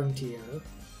toward the frontier.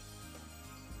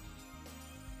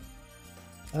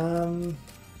 And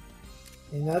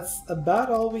that's about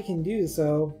all we can do,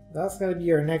 so that's going to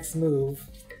be our next move.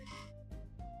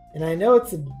 And I know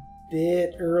it's a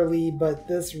bit early, but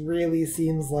this really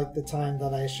seems like the time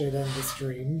that I should end the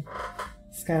stream.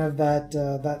 It's kind of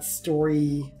that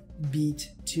story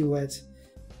beat to it.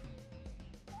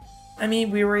 I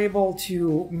mean, we were able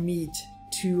to meet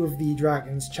 2 of the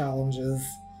Dragon's challenges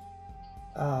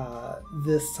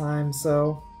this time,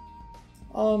 so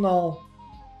all in all,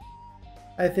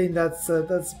 I think that's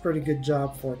a pretty good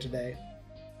job for today.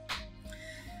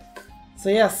 So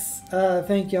yes,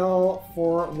 thank y'all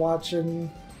for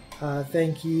watching.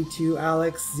 Thank you to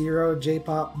Alex, Zero,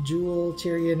 J-Pop, Jewel,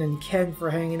 Tyrion, and Ken for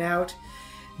hanging out.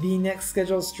 The next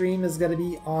scheduled stream is going to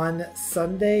be on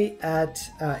Sunday at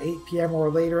 8 p.m.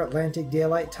 or later Atlantic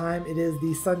Daylight Time. It is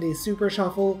the Sunday Super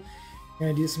Shuffle. We're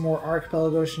going to do some more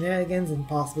Archipelago shenanigans and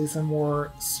possibly some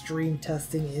more stream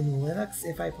testing in Linux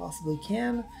if I possibly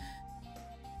can.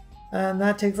 And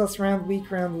that takes us around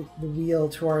the wheel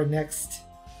to our next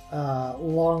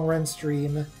long run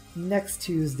stream next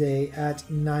Tuesday at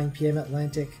 9 p.m.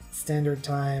 Atlantic Standard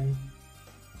Time.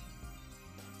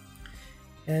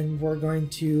 And we're going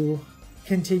to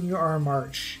continue our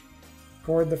march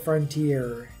toward the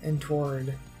frontier and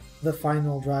toward the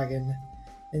final dragon,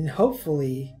 and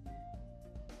hopefully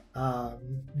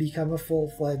become a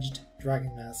full-fledged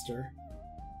Dragon Master.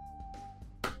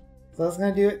 So that's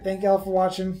going to do it. Thank y'all for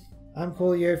watching. I'm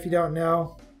Coolio if you don't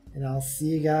know, and I'll see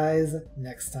you guys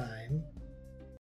next time.